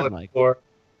you sell it for,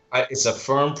 it's a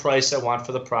firm price I want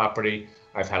for the property.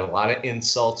 I've had a lot of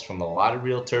insults from a lot of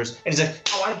realtors. And he's like,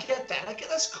 oh, I get that.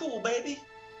 That's cool, baby.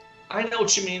 I know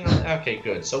what you mean. Okay,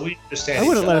 good. So we understand. I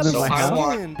wouldn't let him in my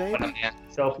house.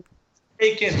 So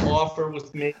take an offer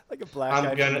with me. Like a black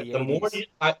I'm gonna. The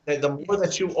more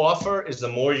that you offer is the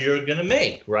more you're gonna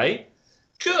make, right?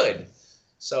 Good.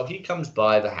 So he comes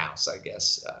by the house, I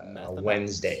guess,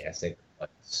 Wednesday, I think it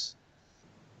was.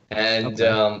 And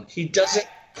he doesn't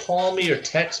call me or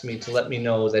text me to let me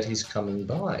know that he's coming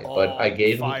by. But I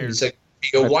gave him. He's like,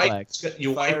 your wife's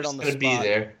going to be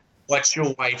there. What's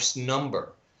your wife's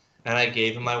number? And I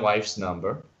gave him my wife's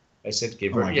number. I said,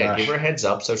 give her a heads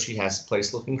up so she has the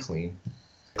place looking clean.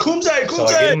 So I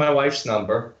gave him my wife's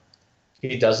number.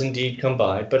 He does indeed come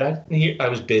by, but I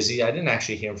was busy. I didn't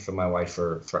actually hear from my wife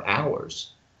for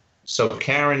hours. So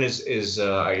Karen is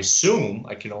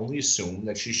I can only assume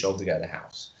that she showed the guy the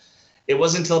house. It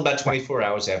wasn't until about 24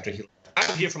 hours after he left. I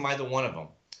didn't hear from either one of them.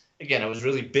 Again, I was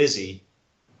really busy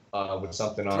with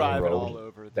something on the road. All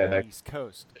over the East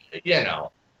Coast.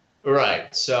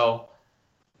 Right. So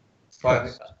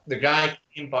the guy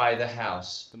came by the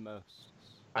house. The most.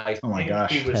 I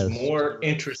think he was more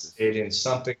interested in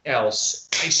something else.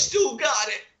 I still got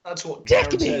it. That's what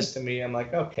Karen says to me. I'm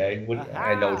like, okay,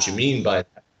 I know what you mean by that.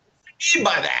 What do you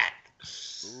mean by that?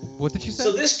 What did you say?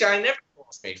 So this guy never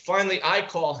calls me. Finally, I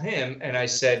call him, and I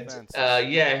said,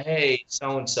 hey,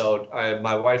 so-and-so.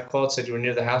 My wife called, said you were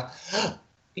near the house.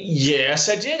 Yes,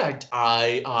 I did.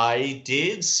 I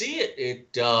did see it.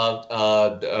 It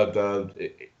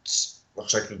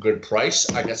looks like a good price.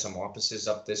 I got some offices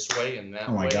up this way and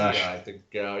that way. Gosh. I think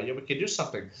we could do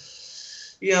something.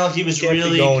 you know, he was Can't be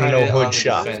really going kind to of no hood on the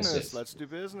shop. defensive. Let's do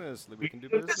business. We can do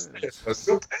business. Let's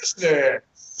do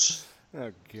business.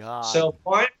 Oh, God. So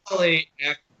finally,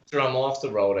 after I'm off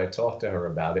the road, I talked to her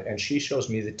about it, and she shows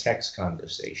me the text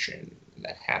conversation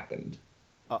that happened.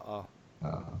 Uh-oh.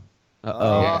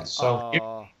 Yeah,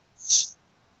 so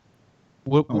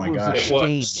What Oh my was gosh.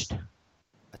 exchanged?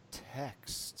 A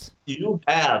text. you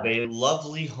have a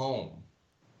lovely home.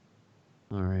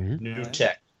 All right. New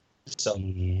text. So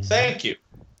Yeah. thank you.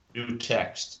 New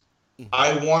text.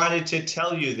 I wanted to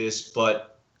tell you this,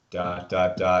 but ...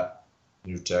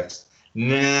 New text.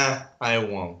 Nah, I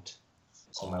won't.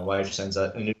 So my wife sends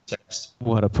out a new text.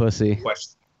 What a pussy.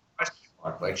 Question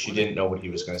mark. Like she didn't know what he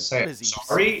was going to say. What is he,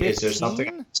 Sorry, is there 15?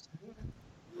 something?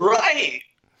 Right.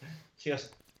 She goes,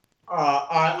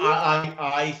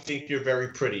 I think you're very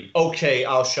pretty. Okay,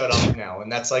 I'll shut up now.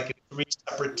 And that's like 3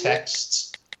 separate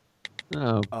texts.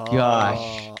 Oh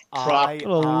gosh. What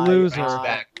a loser.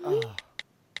 Right,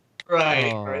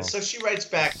 Oh. right. So she writes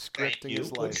back, thank Scripting you.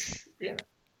 his life. Which, yeah.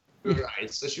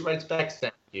 Right. So she writes back,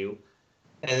 thank you.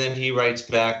 And then he writes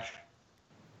back,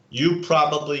 you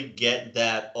probably get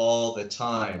that all the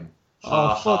time.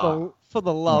 Ha, ha. For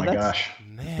the Oh love. my That's gosh.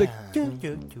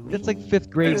 that's like 5th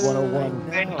grade 101.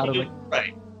 Thank How to you.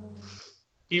 Right.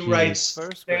 He writes,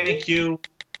 First grade. thank you.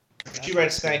 She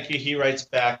writes, thank you. He writes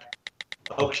back,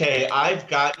 okay, I've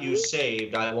got you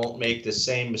saved. I won't make the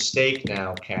same mistake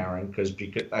now, Karen, because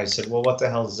I said, well, what the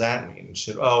hell does that mean? And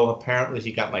she said, oh, apparently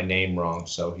he got my name wrong,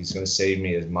 so he's going to save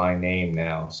me as my name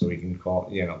now, so he can call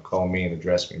me and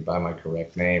address me by my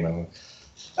correct name. And I'm like,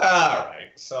 all right.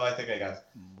 So I think I got.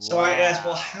 So I asked,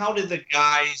 well, how did the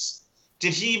guys?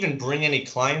 Did he even bring any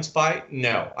clients by?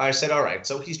 No. I said, all right.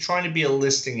 So he's trying to be a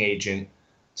listing agent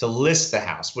to list the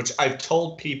house, which I've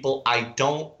told people I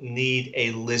don't need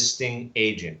a listing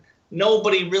agent.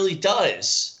 Nobody really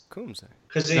does.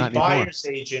 Because a buyer's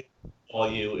agent will call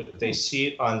you if they see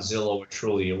it on Zillow or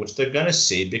Trulia, which they're going to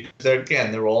see because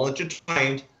they're all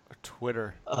intertwined. Or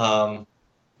Twitter.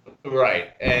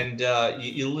 Right. And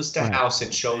you list a house,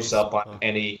 it shows up on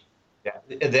any,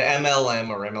 the MLM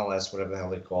or MLS, whatever the hell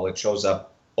they call it, shows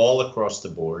up all across the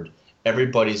board.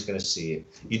 Everybody's going to see it.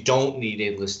 You don't need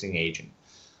a listing agent.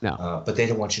 No. But they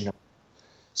don't want you to know.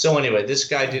 So anyway, this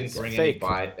guy didn't bring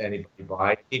anybody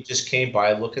by. He just came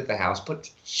by, look at the house.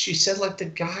 But she said, like, the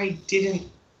guy didn't,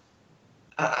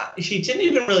 he didn't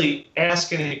even really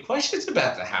ask any questions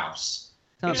about the house.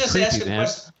 He was just asking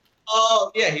questions.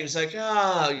 Oh, yeah, he was like,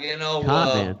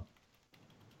 man.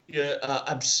 Yeah,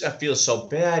 I feel so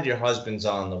bad. Your husband's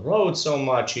on the road so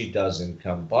much. He doesn't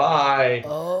come by.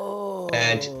 Oh.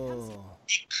 And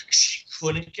she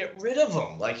couldn't get rid of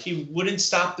him. Like, he wouldn't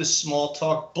stop the small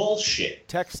talk bullshit.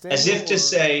 Texting? As if to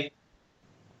say,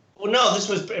 well, no, this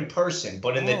was in person.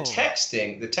 But in the text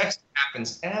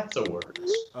happens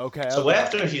afterwards. Okay. So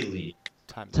after he leaves,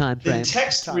 Time frame. the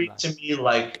text reads to me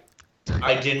like,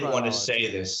 I didn't want to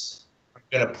say this. I'm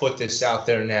going to put this out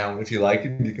there now. If you like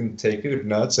it, you can take it. If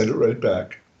not, send it right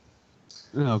back.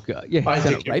 Oh god. Yeah. I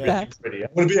send think it right you're back. pretty. I'm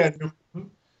going to be on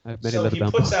you. So he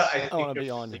puts out, I think be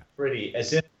you're on you. pretty,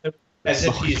 as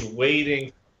if he's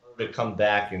waiting for her to come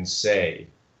back and say,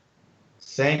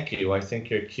 thank you, I think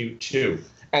you're cute too.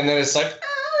 And then it's like,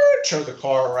 turn the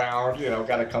car around,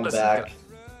 got to come back.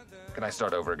 Can I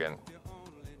start over again?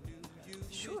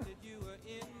 Sure.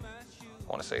 I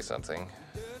want to say something.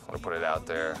 I want to put it out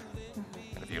there.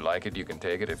 And if you like it, you can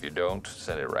take it. If you don't,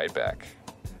 send it right back.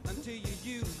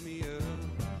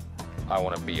 I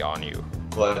want to be on you.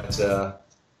 But,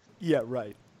 yeah,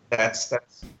 right. That's.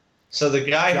 So the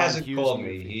guy John hasn't Hughes called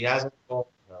movie. me. He hasn't called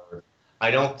her. I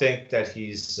don't think that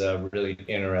he's really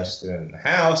interested in the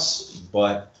house,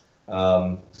 but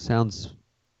Sounds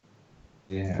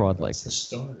yeah, fraud-like. that's the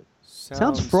story.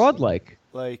 Sounds fraud-like.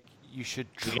 Like you should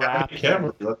You gotta trap be him.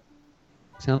 careful.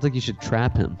 Sounds like you should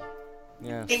trap him.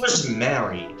 Yeah. He was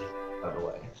married, by the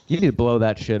way. You need to blow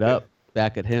that shit up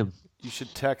back at him. You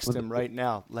should text him right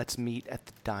now. Let's meet at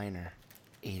the diner,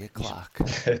 8 o'clock.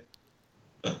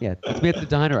 Yeah, let's meet at the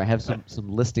diner. I have some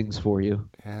listings for you.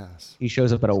 Yes. He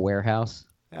shows up at a warehouse.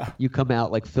 Yeah. You come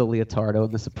out like Phil Leotardo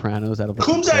in The Sopranos out of a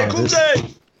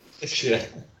Kumse!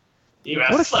 Shit. You're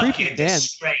What a a creepy fucking man.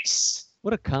 disgrace.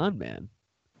 What a con man.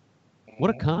 What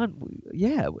a con.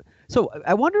 Yeah. So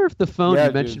I wonder if the phone Yeah,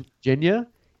 you mentioned, Virginia,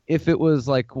 if it was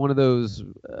like one of those,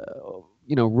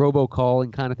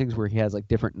 robocalling kind of things where he has like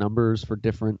different numbers for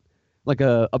different, like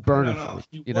a burner No. phone,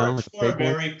 He like works a for a fake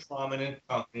one. very prominent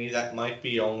company that might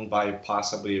be owned by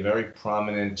possibly a very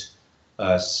prominent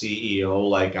CEO,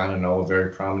 like, I don't know, a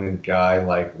very prominent guy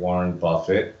like Warren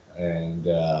Buffett and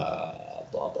blah,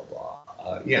 blah,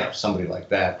 blah. Somebody like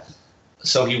that.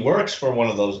 So he works for one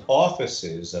of those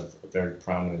offices of very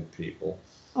prominent people.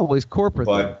 Oh, well, he's corporate.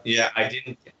 But yeah, I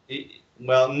didn't.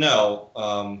 Well, no.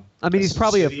 I mean, he's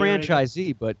probably a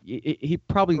franchisee, but he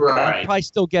probably he'd probably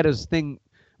still get his thing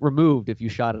removed if you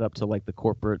shot it up to like the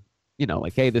corporate. You know,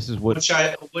 like, hey, this is what. Which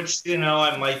I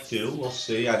might do. We'll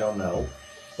see. I don't know,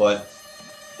 but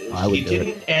he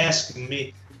didn't ask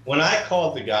me. When I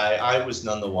called the guy, I was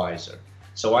none the wiser.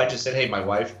 So I just said, hey, my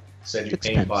wife said you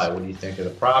came by. What do you think of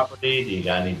the property? Do you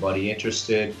got anybody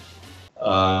interested?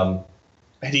 And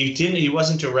he didn't. He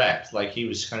wasn't direct. Like, he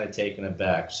was kind of taken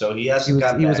aback. So he hasn't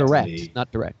gotten back He was to erect, me.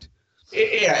 Not direct.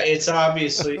 Yeah, it's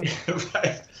obviously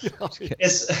right.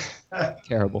 It's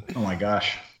terrible. Oh my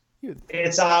gosh.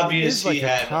 It's obvious he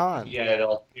had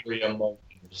ulterior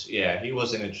motives. Yeah, he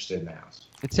wasn't interested in the house.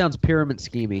 It sounds pyramid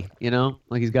schemey, you know,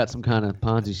 like he's got some kind of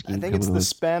Ponzi scheme. I think it's the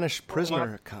Spanish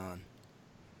prisoner con.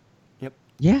 Yep.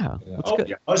 Yeah.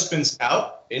 Your husband's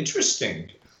out.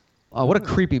 Interesting. Oh, what a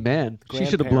creepy man. She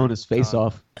should have blown his face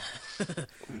off.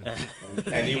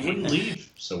 And he wouldn't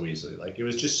leave so easily. Like, it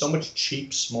was just so much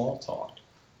cheap small talk.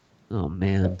 Oh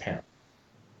man. Apparently.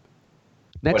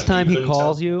 Next time he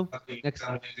calls you,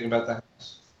 anything about the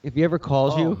house? If he ever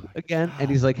calls you again and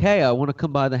he's like, "Hey, I want to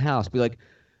come by the house," be like,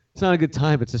 "It's not a good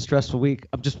time. It's a stressful week.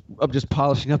 I'm just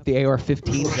polishing up the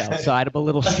AR-15s outside. I'm a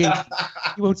little shaky.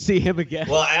 You won't see him again."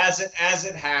 Well, as it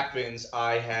happens,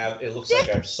 it looks like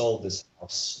I've sold this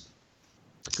house.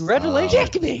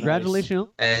 Congratulations. Congratulations.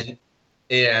 And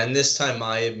and this time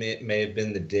I may have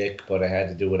been the dick, but I had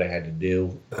to do what I had to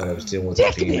do when I was dealing with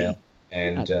a female.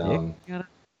 And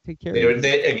take care of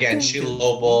again, she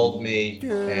lowballed me,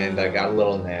 and I got a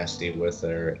little nasty with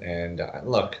her. And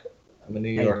look, I'm a New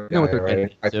York guy,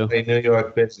 right? I play New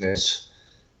York business.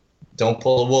 Don't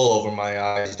pull the wool over my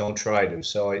eyes. Don't try to.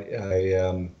 So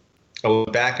I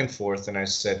went back and forth, and I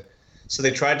said, so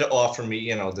they tried to offer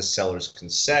me, the seller's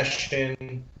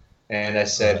concession. And I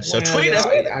said,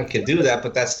 I could do that,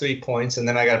 but that's 3 points, and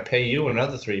then I got to pay you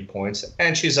another 3 points.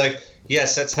 And she's like,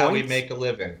 yes, that's how we make a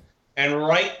living. And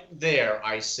right there,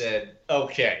 I said,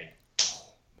 okay.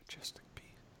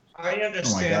 I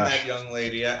understand that, young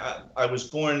lady. I was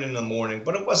born in the morning,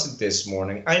 but it wasn't this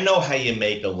morning. I know how you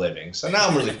make a living. So now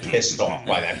I'm really pissed off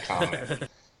by that comment.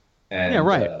 And, yeah,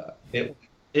 right.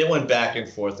 It went back and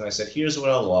forth, and I said, here's what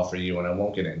I'll offer you, and I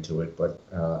won't get into it, but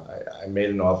I made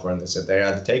an offer, and they said they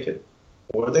either take it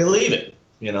or they leave it.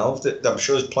 I'm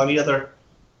sure there's plenty other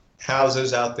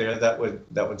houses out there that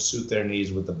would suit their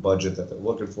needs with the budget that they're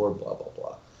looking for, blah, blah,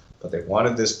 blah. But they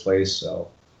wanted this place,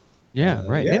 so... Yeah,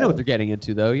 right. They know what they're getting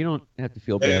into, though. You don't have to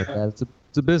feel bad about that.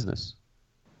 It's a business.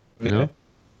 You know?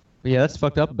 But yeah, that's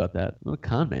fucked up about that. What a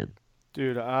con man.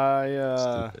 Dude, You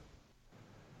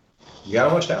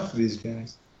gotta watch out for these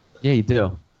guys. Yeah, you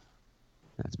do.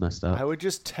 That's messed up. I would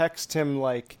just text him,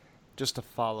 just a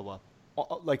follow-up.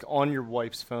 Like, on your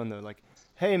wife's phone, though. Like,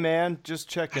 hey, man, just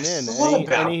checking in.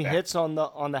 Any hits on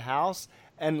the house?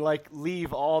 And,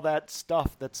 leave all that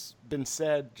stuff that's been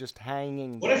said just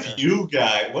hanging What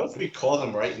there. What if we call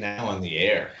them right now on the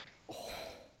air?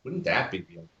 Wouldn't that be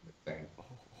the ultimate thing?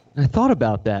 I thought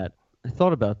about that. I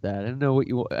didn't know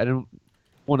I didn't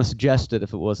want to suggest it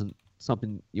if it wasn't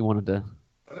something you wanted to...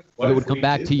 It would come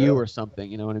back to you or something,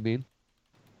 you know what I mean?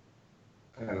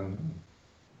 I don't know.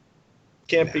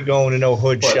 Can't be going to no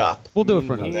hood shop. We'll do it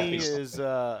for another. He is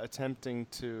attempting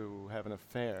to have an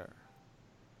affair.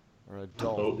 Or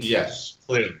adult. Oh, yes,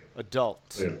 clearly. Adult.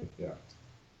 Clearly,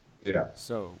 yeah.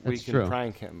 So That's we can true.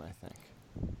 prank him, I think.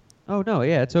 Oh, no,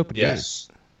 yeah, it's open. Yes.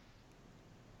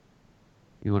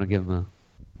 You want to give him a...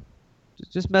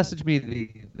 Just message me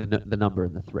the number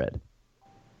in the thread.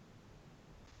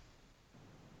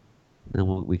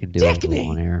 Then we can do a little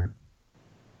on-air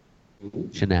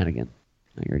shenanigan.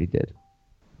 I already did.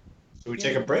 Should we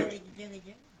take a break?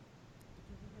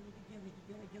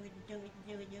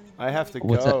 I have to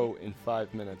go in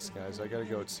 5 minutes, guys. I gotta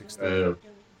go at 6:30.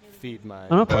 Feed my...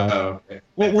 Oh, no problem. Okay.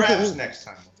 Well, perhaps next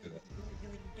time we'll do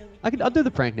that. I'll do the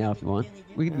prank now if you want.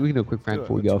 We can do a quick prank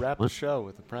before we go. Let's wrap the show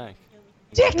with a prank.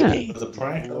 The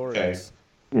prank? Okay.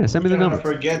 Yeah, send me the number.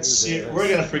 We're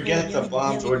gonna forget the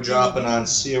bombs we're dropping on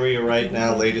Syria right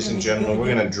now, ladies and gentlemen. We're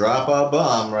gonna drop our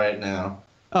bomb right now.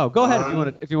 Oh, go ahead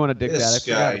if you want to dig that. This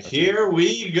guy. Here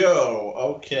we go.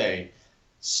 Okay.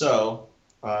 So,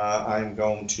 I'm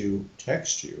going to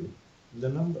text you the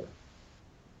number.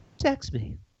 Text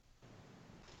me.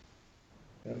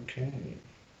 Okay.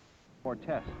 More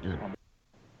tests.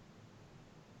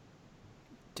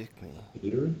 Dick me.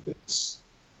 Here it is.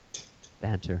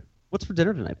 Banter. What's for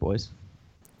dinner tonight, boys?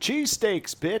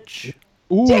 Cheesesteaks, bitch.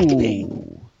 Ooh. Dick me.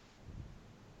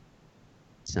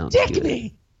 Sounds Dick good.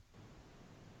 me.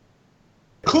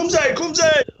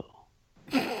 Kumse!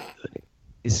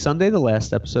 Is Sunday the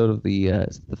last episode of the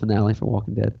finale for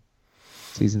Walking Dead?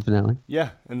 Season finale? Yeah,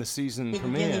 and the season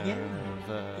premiere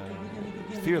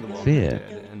of Fear the Walking Fear.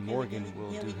 Dead, and Morgan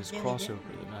will do his crossover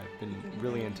that I've been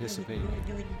really anticipating.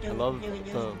 I love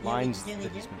the lines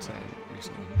that he's been saying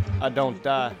recently. I don't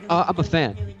die. I'm a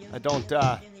fan. I don't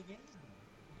die.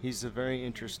 He's a very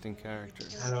interesting character.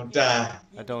 I don't die.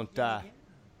 I don't die.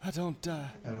 I don't die.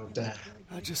 I don't die.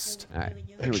 I just All right.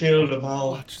 I killed them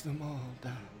all. watch them all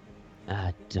die.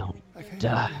 I don't Okay.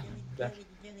 die.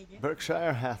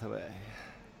 Berkshire Hathaway.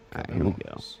 All right, here we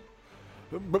go.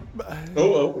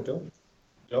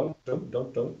 Don't.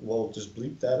 We'll just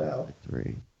bleep that out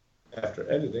 3.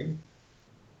 after editing.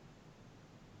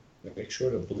 Make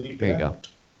sure to bleep There you it go. out.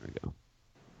 There we go.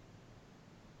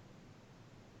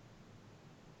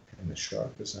 And the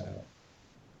shark is out.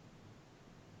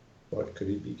 What could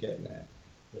he be getting at?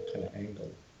 What kind of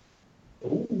angle?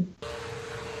 Ooh.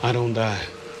 I don't die.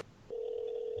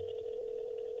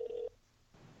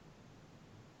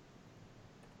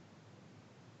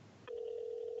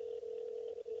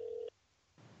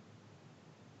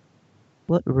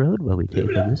 What road will we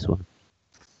take on this one?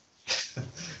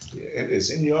 It is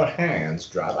in your hands,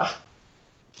 driver.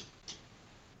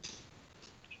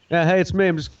 Yeah, hey, it's me.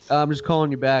 I'm just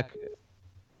calling you back.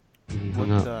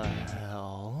 What the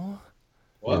hell?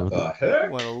 What the heck?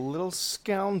 What a little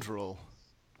scoundrel.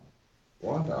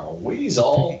 What a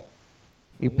weasel.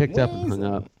 He picked up and hung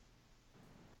up.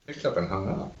 Picked up and hung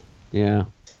up. Yeah.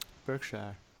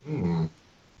 Berkshire. Hmm.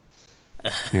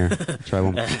 Here, try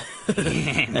one more.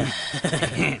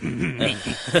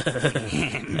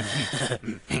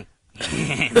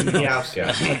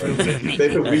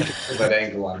 Maybe we could pull that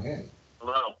angle on him.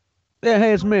 Hello. Yeah,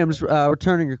 hey, it's me. I'm just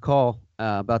returning your call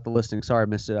about the listing. Sorry I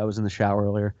missed it. I was in the shower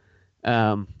earlier.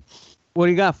 What do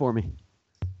you got for me?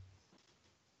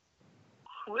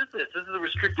 Who is this? This is a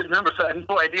restricted number, so I have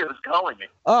no idea who's calling me.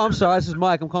 Oh, I'm sorry. This is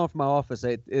Mike. I'm calling from my office.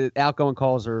 Outgoing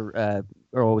calls are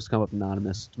always come up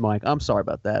anonymous. It's Mike. I'm sorry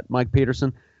about that. Mike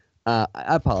Peterson. I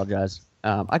apologize.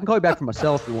 I can call you back for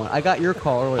myself if you want. I got your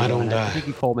call earlier. I don't die. I think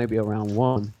you called maybe around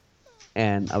 1.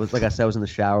 And I was, like I said, I was in the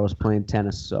shower. I was playing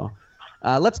tennis. So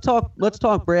let's talk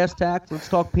brass tacks. Let's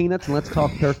talk peanuts, and let's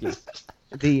talk turkey.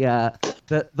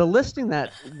 The listing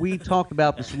that we talked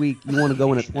about this week, you want to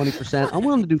go in at 20%. I'm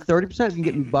willing to do 30%. You can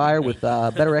get me buyer with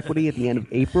better equity at the end of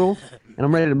April, and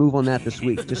I'm ready to move on that this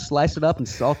week. Just slice it up and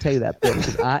saute that bitch,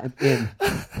 because I am in.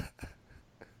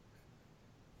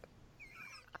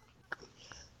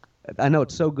 I know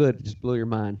it's so good, it just blew your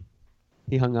mind.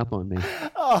 He hung up on me.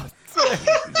 Oh,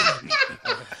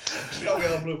 Show me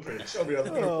on the blueprint. Show me on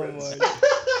the blueprints.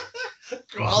 my.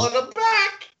 Calling him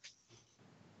back.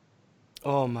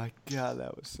 Oh my God,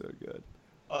 that was so good.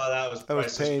 Oh, that was That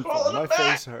was painful. My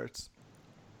face hurts.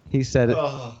 He said it.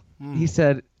 Oh. He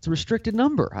said it's a restricted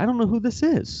number. I don't know who this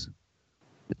is.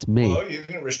 It's me. Well, you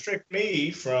didn't restrict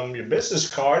me from your business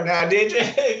card, now did you?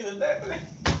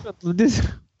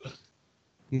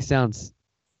 He sounds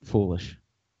foolish.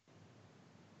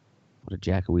 What a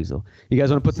jack-a-weasel. You guys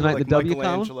want to put tonight in the W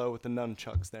column? Michelangelo with the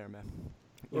nunchucks there, man.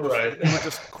 Right. You were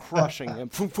just crushing him.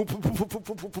 No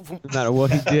matter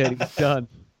what he did, he's done.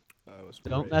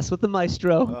 Don't great. mess with the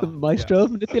maestro. The maestro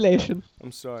of manipulation.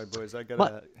 I'm sorry, boys. I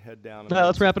gotta head down. No,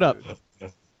 let's wrap it up.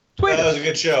 Tweet That us. was a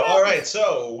good show. All right,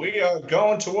 so we are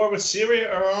going to war with Syria,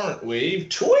 or aren't we?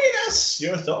 Tweet us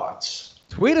your thoughts.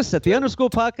 Tweet us at the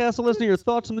 _Podcastle. Listen to your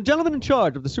thoughts from the gentleman in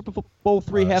charge of the Super Bowl III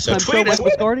So halftime show, tweet Mike us.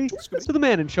 Biscardi, to the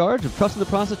man in charge of trusting the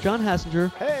process, John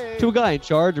Hassinger, to a guy in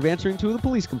charge of answering to the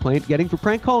police complaint, getting for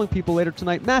prank calling people later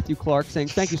tonight, Matthew Clark, saying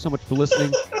thank you so much for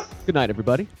listening. Good night,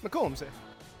 everybody. McCombs.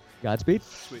 Godspeed.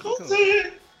 Sweet.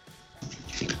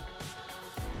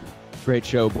 Great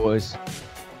show, boys.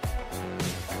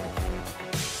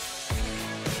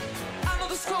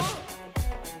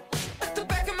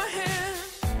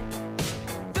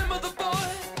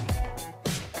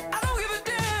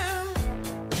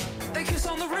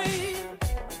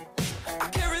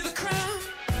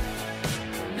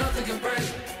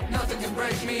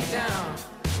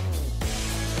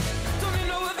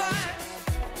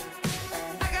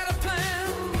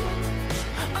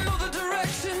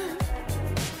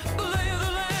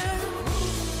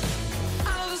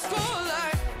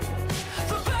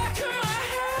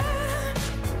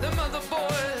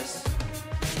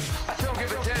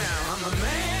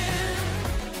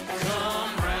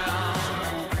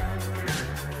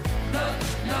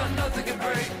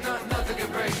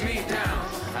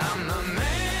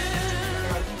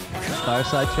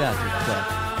 Fireside chat.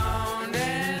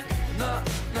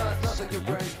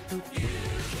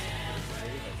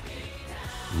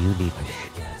 You need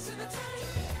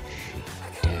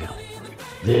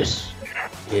This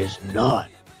is not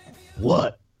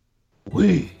what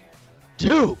we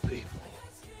do, people.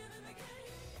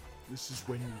 This is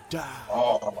when you die.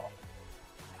 Oh,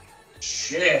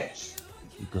 shit.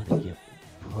 You're gonna get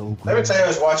programmed. Every time I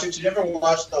was watching, did you ever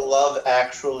watch the Love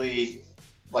Actually,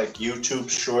 like, YouTube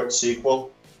short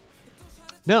sequel?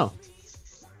 No.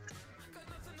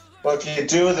 Well, if you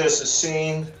do, there's a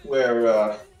scene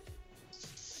where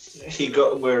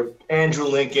where Andrew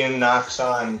Lincoln knocks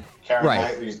on Keira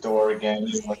Knightley's door again.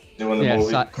 He's like doing the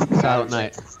movie. Silent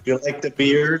Night. You like the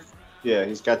beard? Yeah,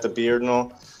 he's got the beard and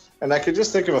all. And I could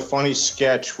just think of a funny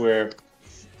sketch where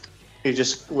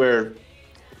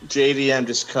JDM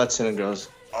just cuts in and goes,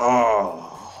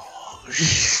 "Oh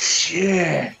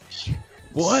shit!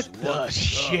 What the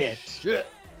shit?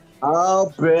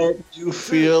 I'll bet you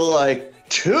feel like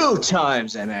 2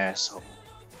 times an asshole."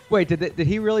 Wait, did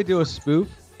he really do a spoof,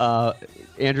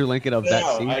 Andrew Lincoln, of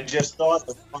that scene? No, I just thought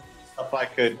the funny stuff I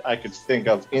could think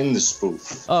of in the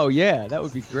spoof. Oh yeah, that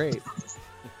would be great.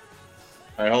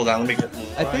 All right, hold on, let me get.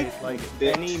 I think like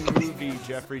any movie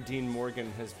Jeffrey Dean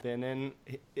Morgan has been in,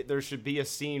 there should be a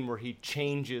scene where he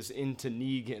changes into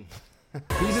Negan.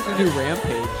 He's in the new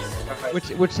Rampage,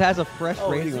 which has a fresh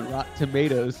rating on Rotten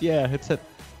Tomatoes. Yeah,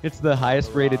 it's the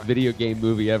highest rated video game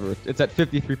movie ever. It's at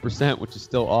 53%, which is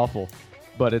still awful,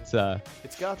 but it's got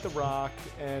The Rock,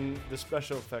 and the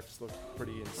special effects look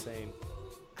pretty insane.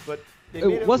 But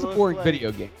it was a boring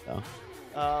video game though.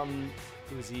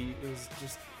 It was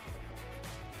just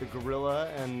the gorilla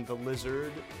and the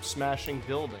lizard smashing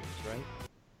buildings, right?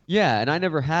 Yeah, and I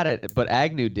never had it, but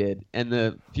Agnew did. And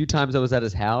the few times I was at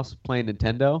his house playing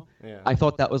Nintendo, I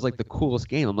thought that was like the coolest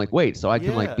game. I'm like, wait, so I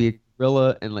can like be a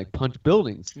gorilla and like punch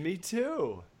buildings. Me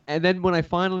too. And then when I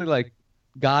finally like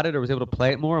got it or was able to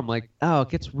play it more, I'm like, oh, it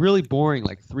gets really boring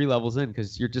like 3 levels in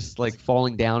because you're just like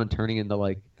falling down and turning into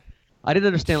like, I didn't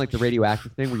understand like the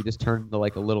radioactive thing where you just turn into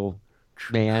like a little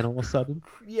man all of a sudden.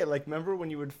 Yeah, like remember when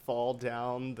you would fall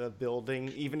down the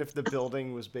building, even if the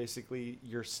building was basically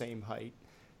your same height?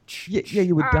 Yeah,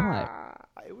 you would die.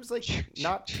 It was like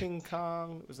not King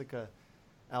Kong. It was like a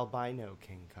albino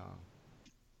King Kong.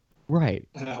 Right.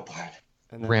 An albino.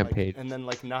 And then Rampage. and then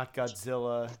like not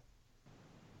Godzilla,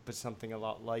 but something a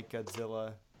lot like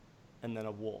Godzilla, and then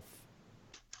a wolf.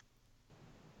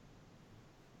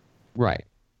 Right.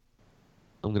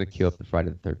 I'm gonna queue up the Friday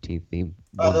the 13th theme.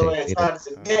 By the way, it's hot as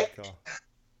a dick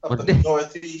up in the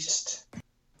Northeast.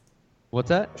 What's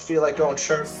that? I feel like going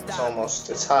shirtless almost.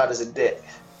 It's hot as a dick.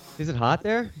 Is it hot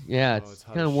there? Yeah, it's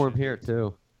kind of warm here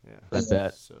too. Yeah. I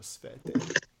bet. So sweaty.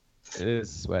 It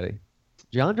is sweaty.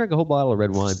 John drank a whole bottle of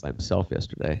red wine by himself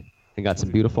yesterday and got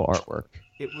some beautiful artwork.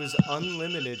 It was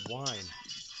unlimited wine.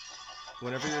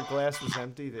 Whenever your glass was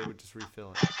empty, they would just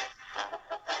refill it.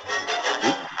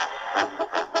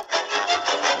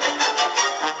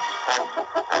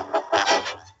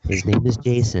 His name is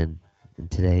Jason,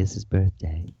 and today is his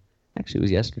birthday. Actually, it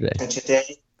was yesterday. And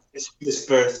today is his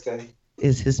birthday.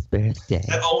 Is his birthday.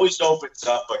 That always opens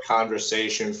up a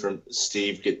conversation from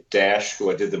Steve Dash,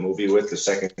 who I did the movie with, the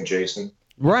second Jason.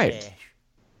 Right.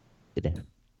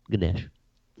 Ganesh.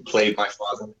 Who played my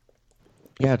father.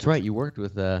 Yeah, that's right. You worked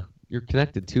with, you're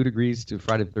connected 2 degrees to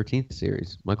Friday the 13th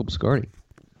series, Michael Biscardi,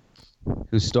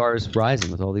 whose star is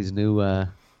rising with all these new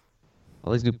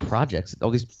projects, all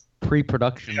these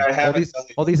pre-production,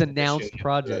 all these announced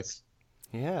projects.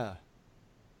 Yeah.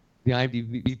 The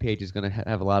IMDb page is going to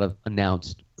have a lot of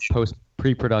announced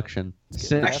pre-production. I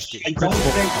don't think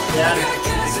that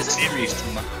is a series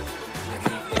too much.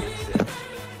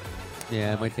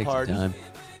 Yeah, it might take some time.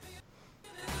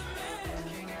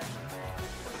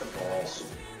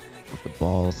 The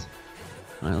balls.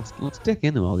 All right, let's dig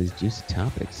into all these juicy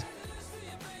topics.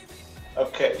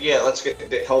 Okay, yeah, let's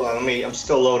get. Hold on, I'm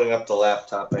still loading up the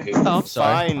laptop. I hate. Oh, I'm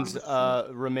sorry. Fines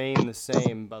remain the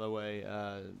same, by the way.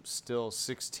 Still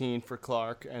 16 for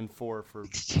Clark and 4 for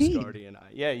Biscardi and I.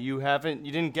 Yeah, you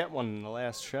didn't get one in the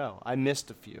last show. I missed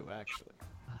a few actually.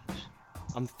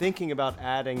 I'm thinking about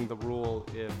adding the rule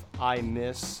if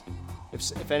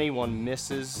anyone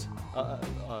misses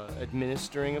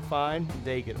administering a fine,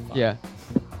 they get a fine. Yeah.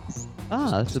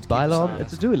 That's a bylaw.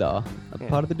 It's a Dewey Law.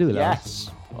 Part of the Dewey Law. Yes.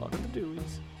 Part of the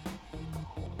Deweys.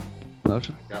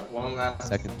 Motion. I got one last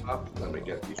second. Let me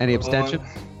get these. Any abstentions?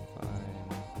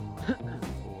 For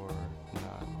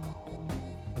not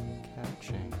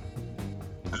catching.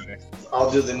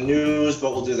 I'll do the news,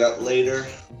 but we'll do that later.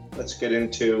 Let's get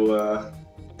into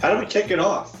how do we kick it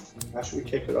off? How should we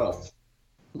kick it off?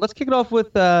 Let's kick it off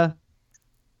with I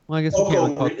guess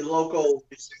local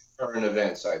current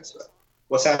events. I'd say.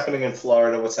 What's happening in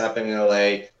Florida? What's happening in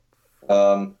LA?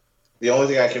 The only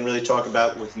thing I can really talk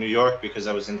about with New York, because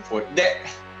I was in Fort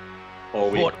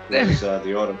all week, was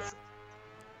the auto.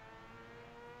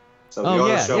 So the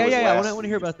auto show was I last want to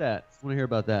hear about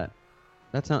that.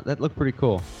 That looked pretty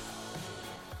cool.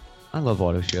 I love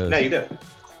auto shows. No, you do.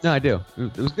 No, I do.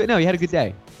 It was good. No, you had a good day.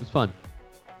 It was fun.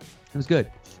 It was good.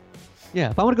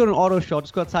 Yeah, if I want to go to an auto show, I'll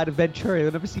just go outside of Ventura.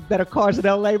 You'll never see better cars in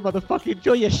L.A., motherfucker.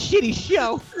 Enjoy your shitty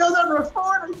show. You'll never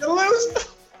afford it. You lose.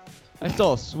 I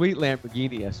saw a sweet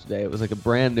Lamborghini yesterday. It was like a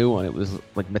brand new one. It was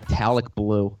like metallic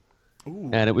blue. Ooh.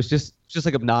 And it was just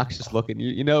like obnoxious looking.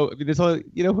 You know, I mean,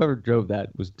 whoever drove that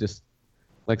was just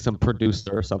like some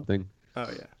producer or something. Oh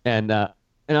yeah. And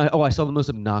I saw the most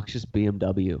obnoxious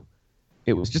BMW.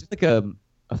 It was just like a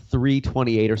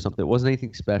 328 or something. It wasn't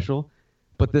anything special,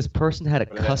 but this person had a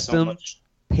custom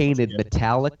painted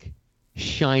metallic,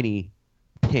 shiny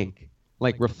pink,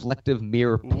 like reflective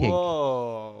mirror pink.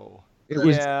 Whoa. It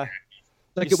was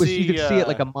like you could see it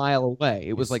like a mile away.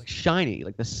 It was like shiny,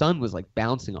 like the sun was like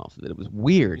bouncing off of it. It was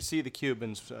weird. You see the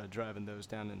Cubans driving those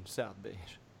down in South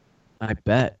Beach. I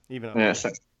bet. Even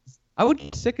I would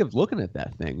get sick of looking at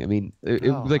that thing. I mean, it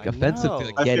was like offensive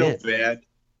to get in. I feel bad.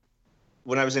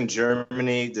 When I was in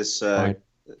Germany, this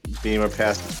Beamer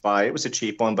passed by. It was a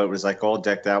cheap one, but it was like all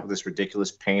decked out with this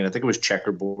ridiculous paint. I think it was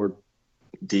checkerboard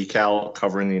decal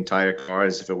covering the entire car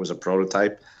as if it was a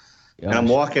prototype. Gosh. And I'm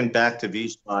walking back to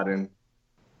Wiesbaden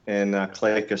in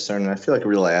Klagenfurt, and I feel like a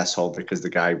real asshole because the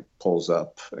guy pulls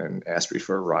up and asked me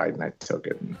for a ride, and I took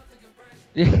it. And,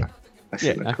 I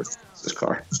shouldn't have put this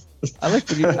car. I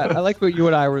like when you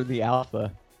and I were in the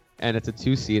Alpha, and it's a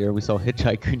 2-seater. We saw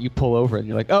Hitchhiker, and you pull over, and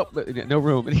you're like, "Oh, no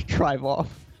room," and you drive off.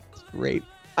 It's great.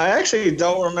 I actually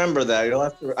don't remember that. You'll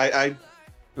have to. I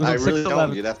really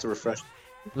don't. You'd have to refresh.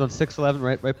 It was on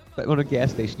 611, right on a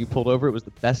gas station. You pulled over. It was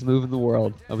the best move in the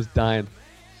world. I was dying.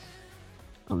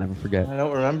 I'll never forget. I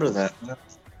don't remember that. All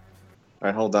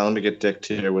right, hold on. Let me get Dick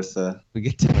here with my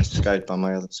Skype on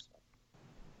my other Skype.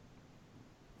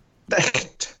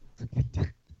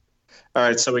 All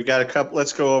right, so we got a couple.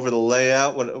 Let's go over the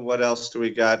layout. What else do we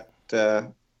got?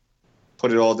 Put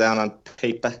it all down on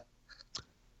paper.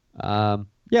 Let's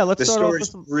the start off with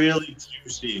some really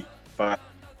juicy, but.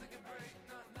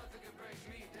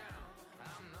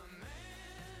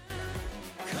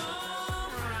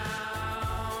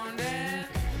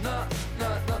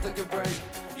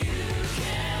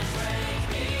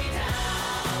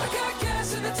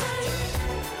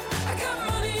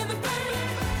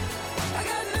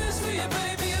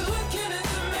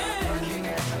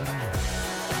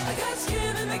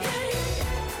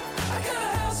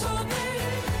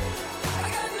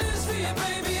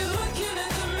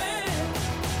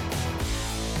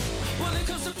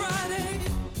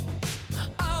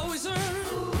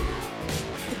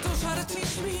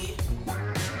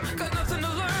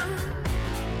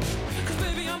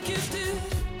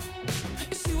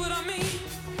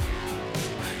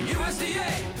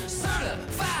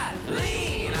 Certified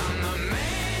lean, I'm the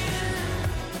man.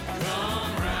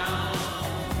 Come round.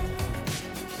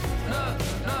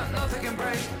 Nothing can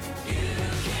break. You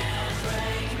can't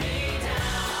break me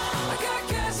down. I got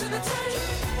gas in the tank.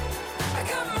 I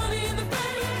got money in the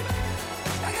bank.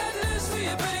 I got news for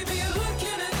you, baby. You're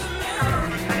looking at the man.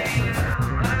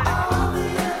 All the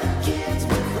other kids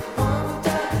with the pumped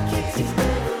up kicks, he's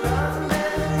better run,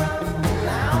 and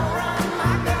I'll run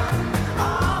my gun.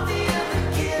 All the other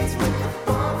kids with the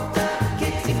pumped up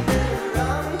kicks, he's better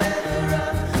run,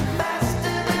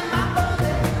 faster than my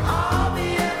bullet. All the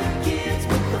other kids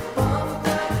with the pumped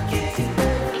up kicks, he's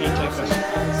better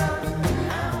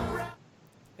run.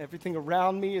 Everything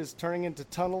around me is turning into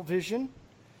tunnel vision.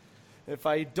 If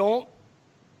I don't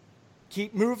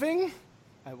keep moving,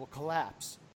 I will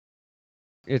collapse.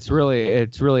 It's really an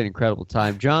incredible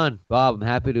time. John, Bob, I'm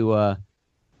happy to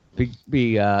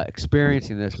be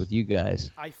experiencing this with you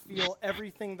guys. I feel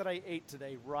everything that I ate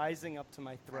today rising up to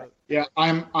my throat. Yeah,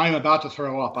 I'm about to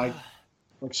throw up.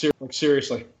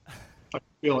 Seriously, I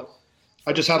feel it.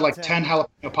 I just had like 10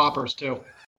 jalapeno poppers too.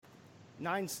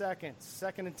 9 seconds,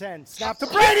 2nd and 10. Snap to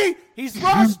Brady. He's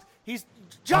rushed. He's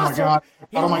jostled.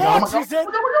 He launches it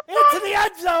into the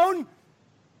end zone,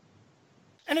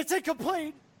 and it's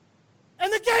incomplete.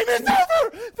 And the game is over.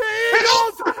 The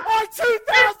Eagles are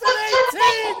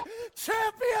 2018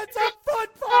 champions of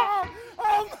football.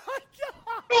 Oh my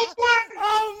God!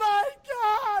 Oh my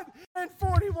God! And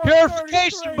 41.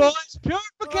 Purification, boys.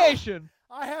 Purification.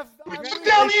 I'm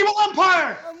down the evil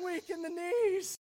empire. I'm weak in the knees.